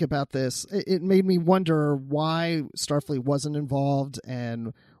what I like about this. It made me wonder why Starfleet wasn't involved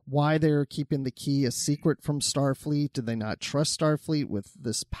and why they're keeping the key a secret from Starfleet. Do they not trust Starfleet with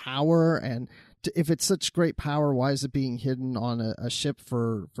this power? And if it's such great power, why is it being hidden on a ship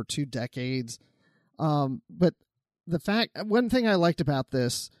for 2 decades? But one thing I liked about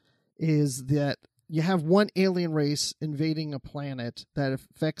this is that you have one alien race invading a planet that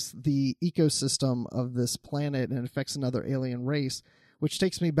affects the ecosystem of this planet and affects another alien race, which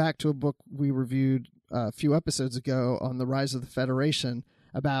takes me back to a book we reviewed a few episodes ago on the Rise of the Federation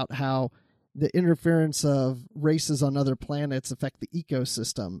about how the interference of races on other planets affect the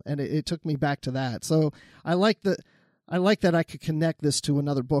ecosystem. And it took me back to that. So I like that I could connect this to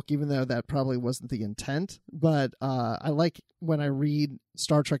another book, even though that probably wasn't the intent. But I like when I read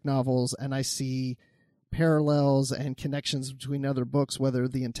Star Trek novels and I see parallels and connections between other books, whether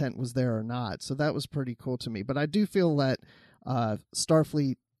the intent was there or not. So that was pretty cool to me. But I do feel that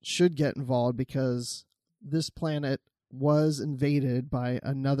Starfleet should get involved because this planet was invaded by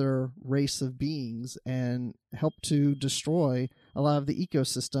another race of beings and helped to destroy a lot of the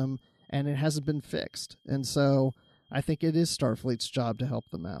ecosystem, and it hasn't been fixed. And so I think it is Starfleet's job to help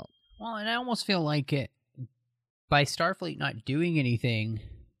them out. Well, and I almost feel like by Starfleet not doing anything,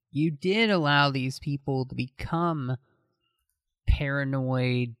 you did allow these people to become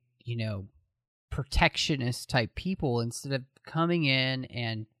paranoid, protectionist type people instead of coming in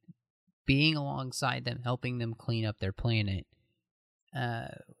and being alongside them, helping them clean up their planet.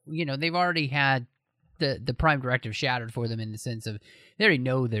 They've already had the Prime Directive shattered for them in the sense of they already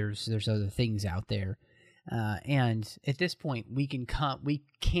know there's other things out there. And at this point, we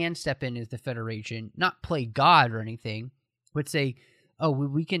can step in as the Federation, not play God or anything, but say, oh,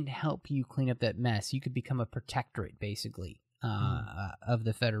 we can help you clean up that mess. You could become a protectorate, basically, of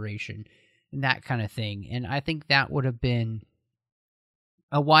the Federation and that kind of thing. And I think that would have been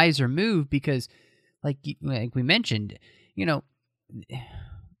a wiser move because, like we mentioned,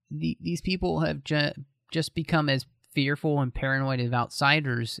 these people have just become as fearful and paranoid of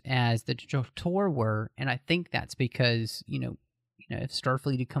outsiders as the Tor were, and I think that's because if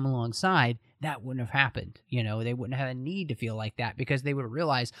Starfleet had come alongside, that wouldn't have happened. They wouldn't have a need to feel like that because they would have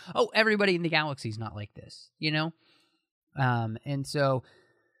realized, oh, everybody in the galaxy is not like this. And so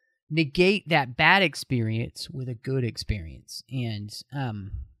negate that bad experience with a good experience. And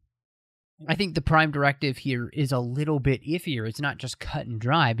I think the Prime Directive here is a little bit iffier. It's not just cut and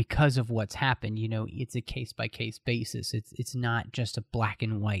dry because of what's happened. It's a case-by-case basis. It's not just a black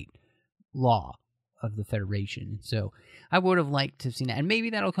and white law of the Federation. So I would have liked to have seen that. And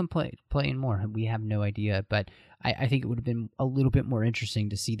maybe that'll come play in more. We have no idea. But I think it would have been a little bit more interesting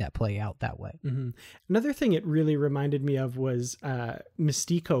to see that play out that way. Mm-hmm. Another thing it really reminded me of was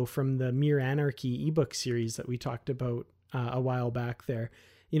Mystico from the Mere Anarchy ebook series that we talked about a while back there.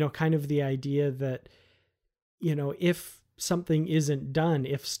 Kind of the idea that, if something isn't done,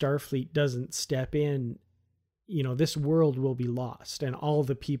 if Starfleet doesn't step in, this world will be lost and all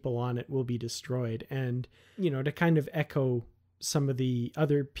the people on it will be destroyed. And, to kind of echo some of the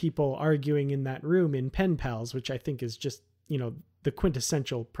other people arguing in that room in Pen Pals, which I think is just, the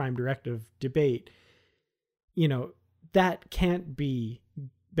quintessential Prime Directive debate, that can't be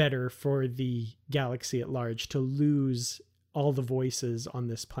better for the galaxy at large to lose all the voices on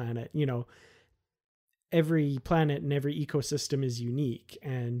this planet. Every planet and every ecosystem is unique,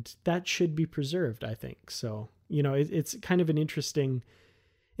 and that should be preserved, I think. So, it's kind of an interesting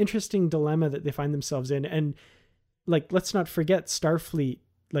dilemma that they find themselves in. And let's not forget Starfleet,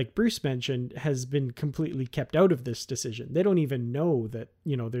 like Bruce mentioned, has been completely kept out of this decision. They don't even know that,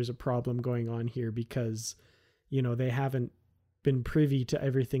 there's a problem going on here because, they haven't been privy to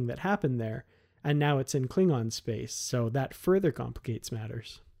everything that happened there. And now it's in Klingon space, so that further complicates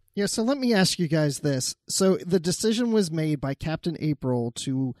matters. Yeah, so let me ask you guys this. So the decision was made by Captain April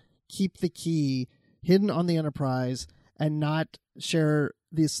to keep the key hidden on the Enterprise and not share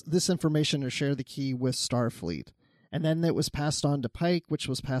this information or share the key with Starfleet. And then it was passed on to Pike, which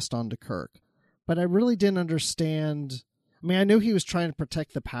was passed on to Kirk. But I really didn't understand. I mean, I knew he was trying to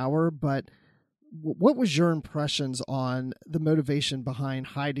protect the power, but what was your impressions on the motivation behind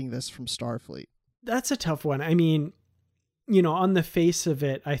hiding this from Starfleet? That's a tough one. I mean, on the face of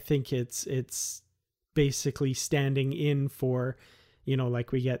it, I think it's basically standing in for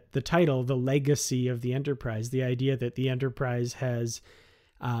like we get the title, The Legacy of the Enterprise, the idea that the Enterprise has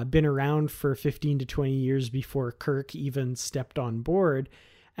been around for 15 to 20 years before Kirk even stepped on board.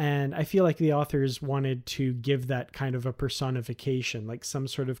 And I feel like the authors wanted to give that kind of a personification, like some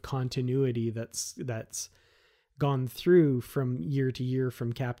sort of continuity that's gone through from year to year,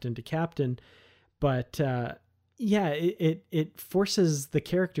 from captain to captain. But it forces the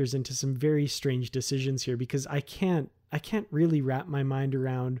characters into some very strange decisions here, because I can't really wrap my mind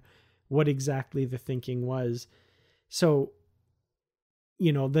around what exactly the thinking was. So,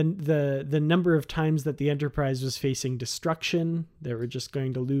 the number of times that the Enterprise was facing destruction, they were just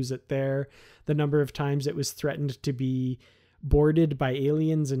going to lose it there. The number of times it was threatened to be boarded by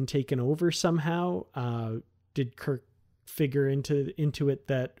aliens and taken over somehow. Did Kirk figure into it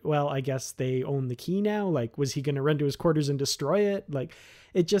that, well, I guess they own the key now? Like, was he going to run to his quarters and destroy it? Like,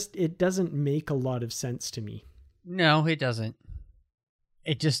 it doesn't make a lot of sense to me. No, it doesn't.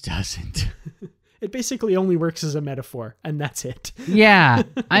 It just doesn't. It basically only works as a metaphor, and that's it. Yeah.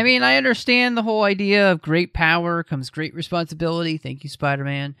 I mean, I understand the whole idea of great power comes great responsibility. Thank you,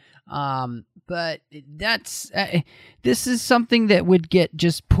 Spider-Man. But that's this is something that would get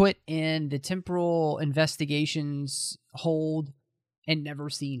just put in the temporal investigations hold and never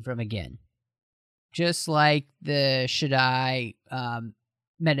seen from again. Just like the Shaddai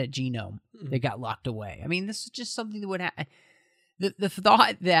metagenome that got locked away. I mean, this is just something that would happen. The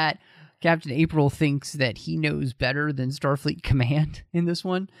thought that Captain April thinks that he knows better than Starfleet Command in this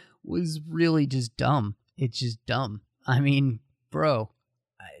one was really just dumb. It's just dumb. I mean, bro,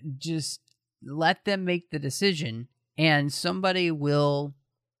 just let them make the decision, and somebody will...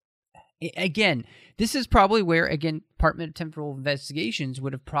 Again, this is probably where, Department of Temporal Investigations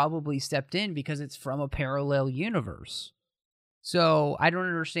would have probably stepped in, because it's from a parallel universe. So I don't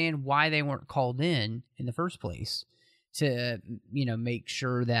understand why they weren't called in the first place to, make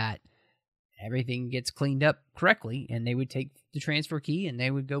sure that everything gets cleaned up correctly, and they would take the transfer key and they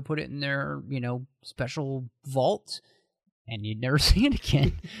would go put it in their, special vault, and you'd never see it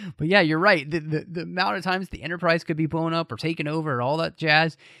again. But yeah, you're right. The amount of times the Enterprise could be blown up or taken over and all that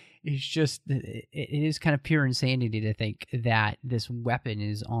jazz is just, it is kind of pure insanity to think that this weapon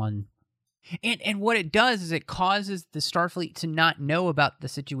is on. And what it does is it causes the Starfleet to not know about the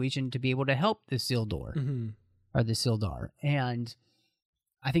situation to be able to help the Sildar, or the Sildar. And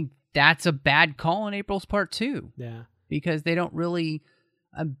I think that's a bad call on April's part too. Yeah. Because they don't really,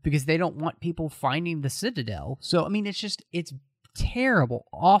 because they don't want people finding the Citadel. So, I mean, it's terrible,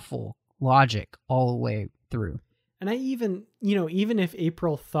 awful logic all the way through. And I even if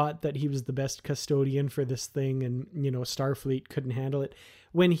April thought that he was the best custodian for this thing and, Starfleet couldn't handle it,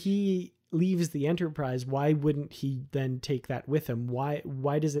 when he leaves the Enterprise, why wouldn't he then take that with him?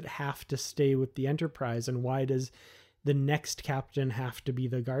 Why does it have to stay with the Enterprise? And why does the next captain have to be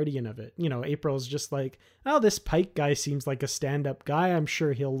the guardian of it? April's just like, oh, this Pike guy seems like a stand-up guy. I'm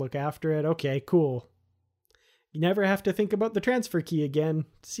sure he'll look after it. Okay, cool. You never have to think about the transfer key again.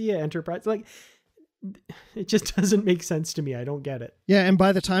 See ya, Enterprise. Like, it just doesn't make sense to me. I don't get it. Yeah, and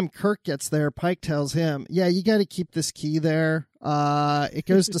by the time Kirk gets there, Pike tells him, yeah, you got to keep this key there. It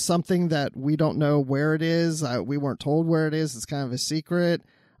goes to something that we don't know where it is. We weren't told where it is. It's kind of a secret.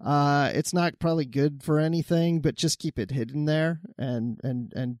 It's not probably good for anything, but just keep it hidden there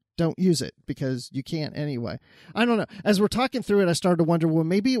and don't use it, because you can't anyway. I don't know. As we're talking through it, I started to wonder, well,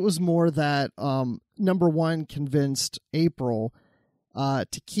 maybe it was more that number one convinced April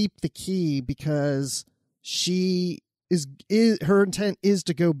to keep the key because she is her intent is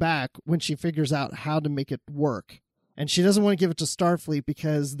to go back when she figures out how to make it work. And she doesn't want to give it to Starfleet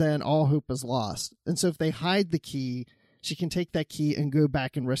because then all hope is lost. And so if they hide the key, she can take that key and go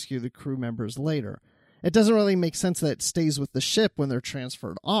back and rescue the crew members later. It doesn't really make sense that it stays with the ship when they're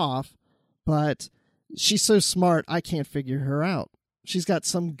transferred off, but she's so smart, I can't figure her out. She's got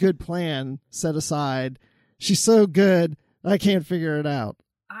some good plan set aside. She's so good, I can't figure it out.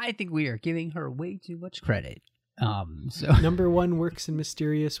 I think we are giving her way too much credit. So number one works in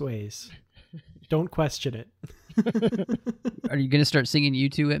mysterious ways. Don't question it. Are you going to start singing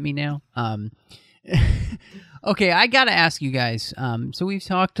U2 at me now? Okay, I got to ask you guys. So we've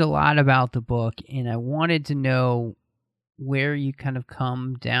talked a lot about the book, and I wanted to know where you kind of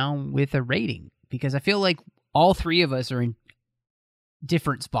come down with a rating, because I feel like all three of us are in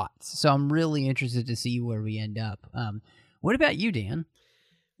different spots. So I'm really interested to see where we end up. What about you, Dan?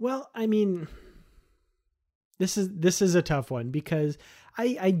 Well, I mean, this is a tough one, because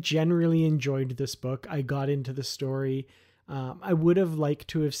I generally enjoyed this book. I got into the story. I would have liked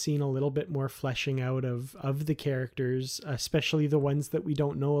to have seen a little bit more fleshing out of the characters, especially the ones that we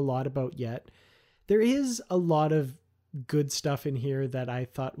don't know a lot about yet. There is a lot of good stuff in here that I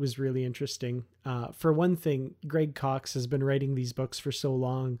thought was really interesting. For one thing, Greg Cox has been writing these books for so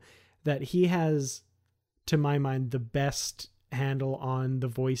long that he has, to my mind, the best handle on the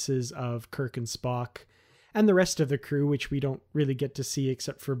voices of Kirk and Spock and the rest of the crew, which we don't really get to see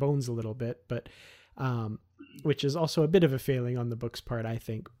except for Bones a little bit, but which is also a bit of a failing on the book's part, I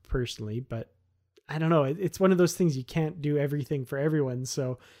think, personally. But I don't know. It's one of those things, you can't do everything for everyone.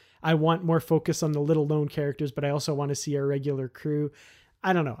 So I want more focus on the little known characters, but I also want to see our regular crew.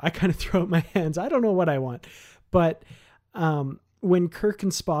 I don't know. I kind of throw up my hands. I don't know what I want. But when Kirk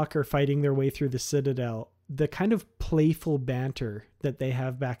and Spock are fighting their way through the Citadel, the kind of playful banter that they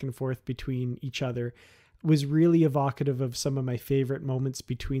have back and forth between each other was really evocative of some of my favorite moments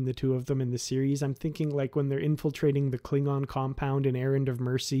between the two of them in the series. I'm thinking like when they're infiltrating the Klingon compound in Errand of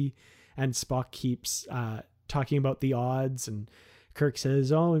Mercy, and Spock keeps talking about the odds, and Kirk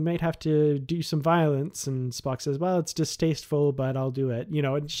says, "Oh, we might have to do some violence," and Spock says, "Well, it's distasteful, but I'll do it." You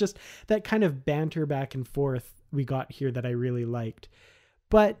know, it's just that kind of banter back and forth we got here that I really liked.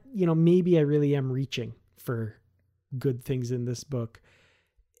 But, you know, maybe I really am reaching for good things in this book.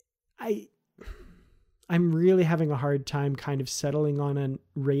 I'm really having a hard time kind of settling on a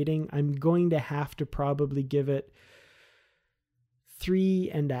rating. I'm going to have to probably give it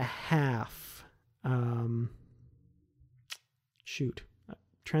 3.5.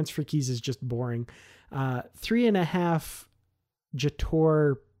 Transfer keys is just boring. 3.5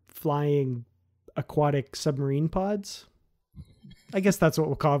 Jator flying aquatic submarine pods. I guess that's what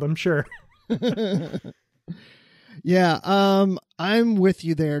we'll call them. Sure. Yeah. I'm with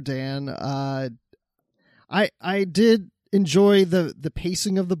you there, Dan. I did enjoy the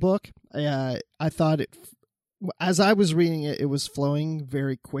pacing of the book. I thought as I was reading it, it was flowing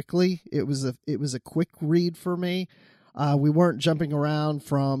very quickly. It was a quick read for me. We weren't jumping around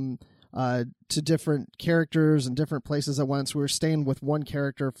from to different characters and different places at once. We were staying with one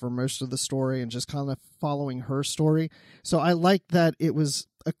character for most of the story and just kind of following her story. So I liked that it was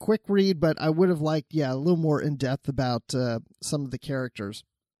a quick read, but I would have liked, a little more in depth about some of the characters.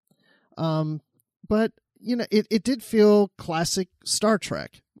 But you know, it did feel classic Star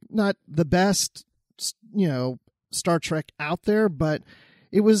Trek. Not the best, Star Trek out there, but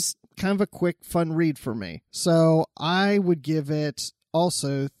it was kind of a quick, fun read for me. So I would give it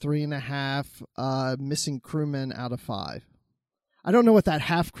also 3.5 missing crewmen out of 5. I don't know what that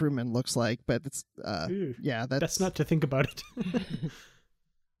half crewman looks like, but it's that's not to think about it.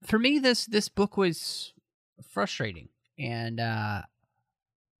 For me, this book was frustrating, and I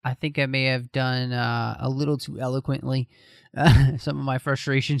think I may have done a little too eloquently some of my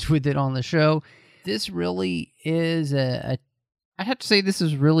frustrations with it on the show. This really is I'd have to say this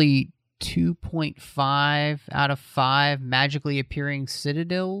is really 2.5 out of 5 magically appearing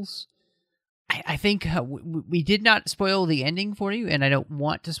citadels. I think we did not spoil the ending for you, and I don't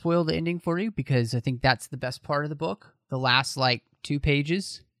want to spoil the ending for you because I think that's the best part of the book. The last 2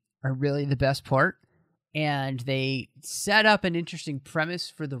 pages are really the best part, and they set up an interesting premise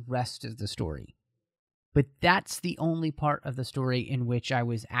for the rest of the story. But that's the only part of the story in which I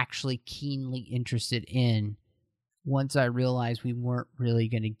was actually keenly interested in once I realized we weren't really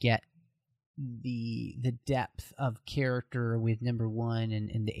going to get the depth of character with number 1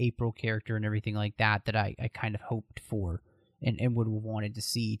 and the April character and everything like that I kind of hoped for and would have wanted to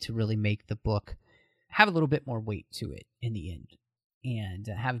see to really make the book have a little bit more weight to it in the end and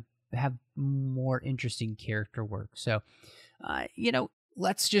have more interesting character work. So,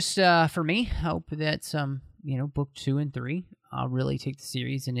 let's just, for me, hope that book 2 and 3 really take the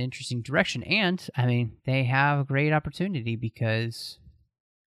series in an interesting direction. And, I mean, they have a great opportunity because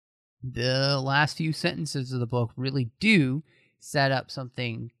the last few sentences of the book really do set up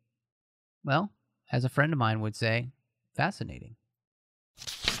something, well, as a friend of mine would say, fascinating.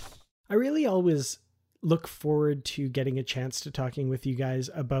 I really always look forward to getting a chance to talking with you guys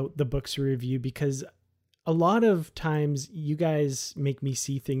about the books we review, because a lot of times you guys make me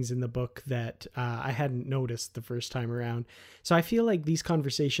see things in the book that I hadn't noticed the first time around. So I feel like these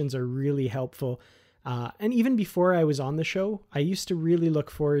conversations are really helpful. And even before I was on the show, I used to really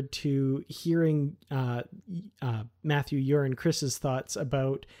look forward to hearing Matthew, your and Chris's thoughts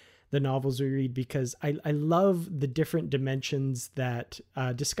about the novels we read, because I love the different dimensions that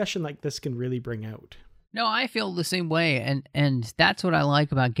a discussion like this can really bring out. No, I feel the same way, and that's what I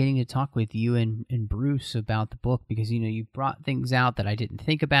like about getting to talk with you and Bruce about the book, because you brought things out that I didn't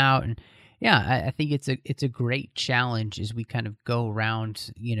think about, and I think it's a great challenge as we kind of go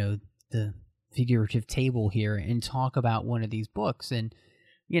around the figurative table here and talk about one of these books, and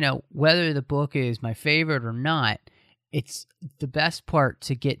whether the book is my favorite or not, it's the best part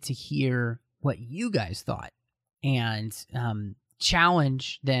to get to hear what you guys thought and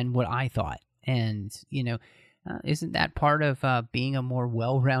challenge than what I thought. And, isn't that part of being a more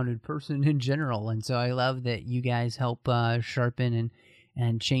well-rounded person in general? And so I love that you guys help sharpen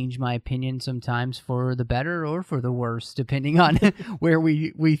and change my opinion sometimes for the better or for the worse, depending on where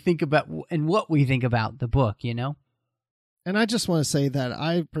we think about and what we think about the book, And I just want to say that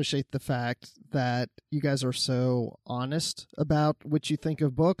I appreciate the fact that you guys are so honest about what you think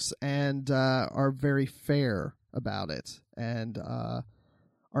of books and are very fair about it and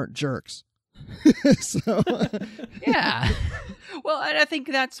aren't jerks. So yeah. Well, and I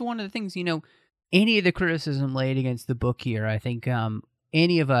think that's one of the things, any of the criticism laid against the book here, I think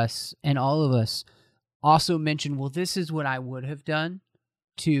any of us and all of us also mentioned, well, this is what I would have done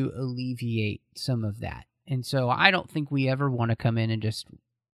to alleviate some of that. And so I don't think we ever want to come in and just,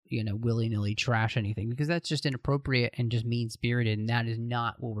 willy-nilly trash anything, because that's just inappropriate and just mean-spirited, and that is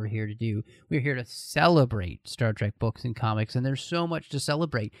not what we're here to do. We're here to celebrate Star Trek books and comics, and there's so much to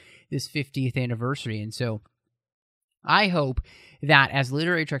celebrate this 50th anniversary. And so I hope that as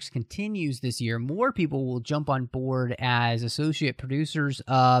Literary Treks continues this year, more people will jump on board as associate producers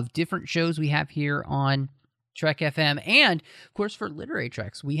of different shows we have here on Trek FM. And, of course, for Literary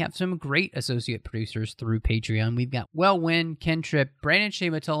Treks, we have some great associate producers through Patreon. We've got Nguyen, Ken Tripp, Brandon-Shea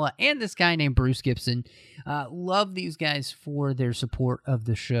Mutala, and this guy named Bruce Gibson. Love these guys for their support of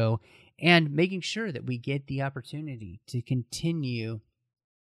the show and making sure that we get the opportunity to continue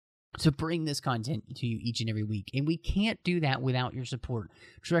to bring this content to you each and every week. And we can't do that without your support.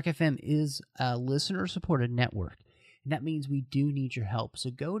 Trek FM is a listener-supported network, and that means we do need your help. So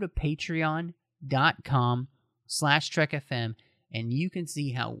go to patreon.com/TrekFM, and you can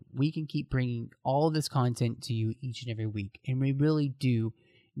see how we can keep bringing all of this content to you each and every week. And we really do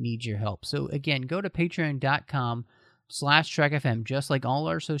need your help. So again, go to patreon.com/TrekFM, just like all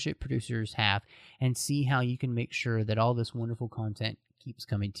our associate producers have, and see how you can make sure that all this wonderful content keeps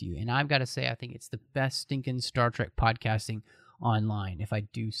coming to you. And I've got to say, I think it's the best stinking Star Trek podcasting online, if I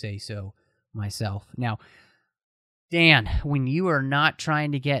do say so myself. Now, Dan, when you are not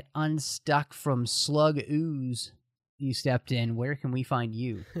trying to get unstuck from slug ooze you stepped in, where can we find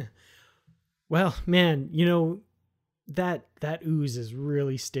you? Well, man, that ooze is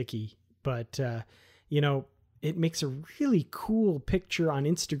really sticky, but it makes a really cool picture on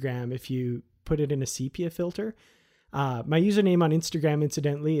Instagram if you put it in a sepia filter. My username on Instagram,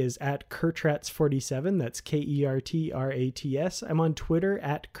 incidentally, is @Kertrats47. That's KERTRATS. I'm on Twitter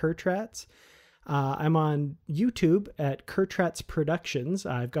 @Kertrats. I'm on YouTube at Kertrats Productions.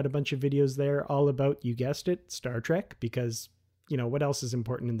 I've got a bunch of videos there all about, you guessed it, Star Trek, because, what else is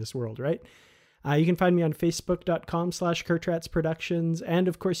important in this world, right? You can find me on Facebook.com/Kertrats Productions. And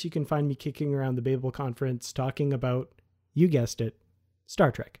of course, you can find me kicking around the Babel Conference talking about, you guessed it,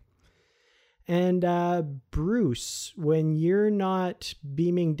 Star Trek. And Bruce, when you're not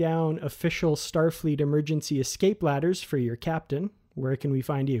beaming down official Starfleet emergency escape ladders for your captain, where can we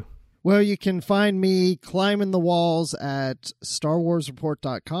find you? Well, you can find me climbing the walls at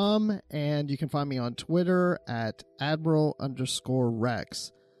StarWarsReport.com, and you can find me on Twitter at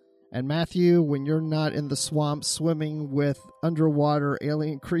Admiral_Rex. And Matthew, when you're not in the swamp swimming with underwater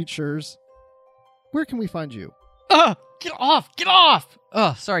alien creatures, where can we find you? Get off! Get off!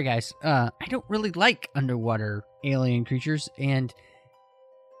 Oh, sorry, guys. I don't really like underwater alien creatures, and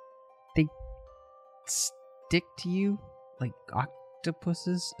they stick to you like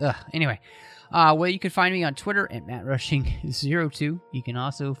octopuses. Anyway, well, you can find me on Twitter at MattRushing02. You can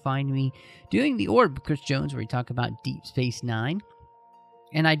also find me doing The Orb with Chris Jones, where we talk about Deep Space Nine.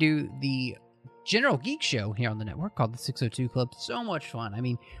 And I do the General Geek Show here on the network called the 602 Club. So much fun. I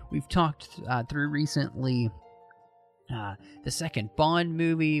mean, we've talked through recently the second Bond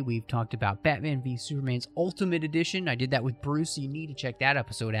movie. We've talked about Batman v Superman's Ultimate Edition. I did that with Bruce, so you need to check that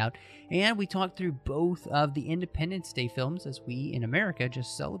episode out. And we talked through both of the Independence Day films, as we in America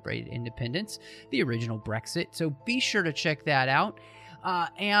just celebrated independence, the original Brexit. So be sure to check that out.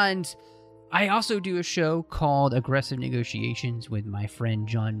 And I also do a show called Aggressive Negotiations with my friend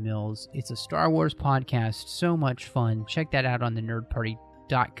John Mills. It's a Star Wars podcast. So much fun. Check that out on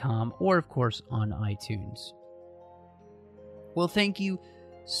thenerdparty.com or, of course, on iTunes. Well, thank you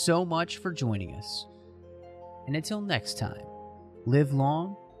so much for joining us. And until next time, live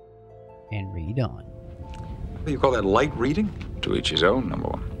long and read on. What do you call that, light reading? To each his own, number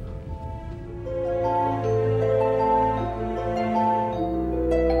one.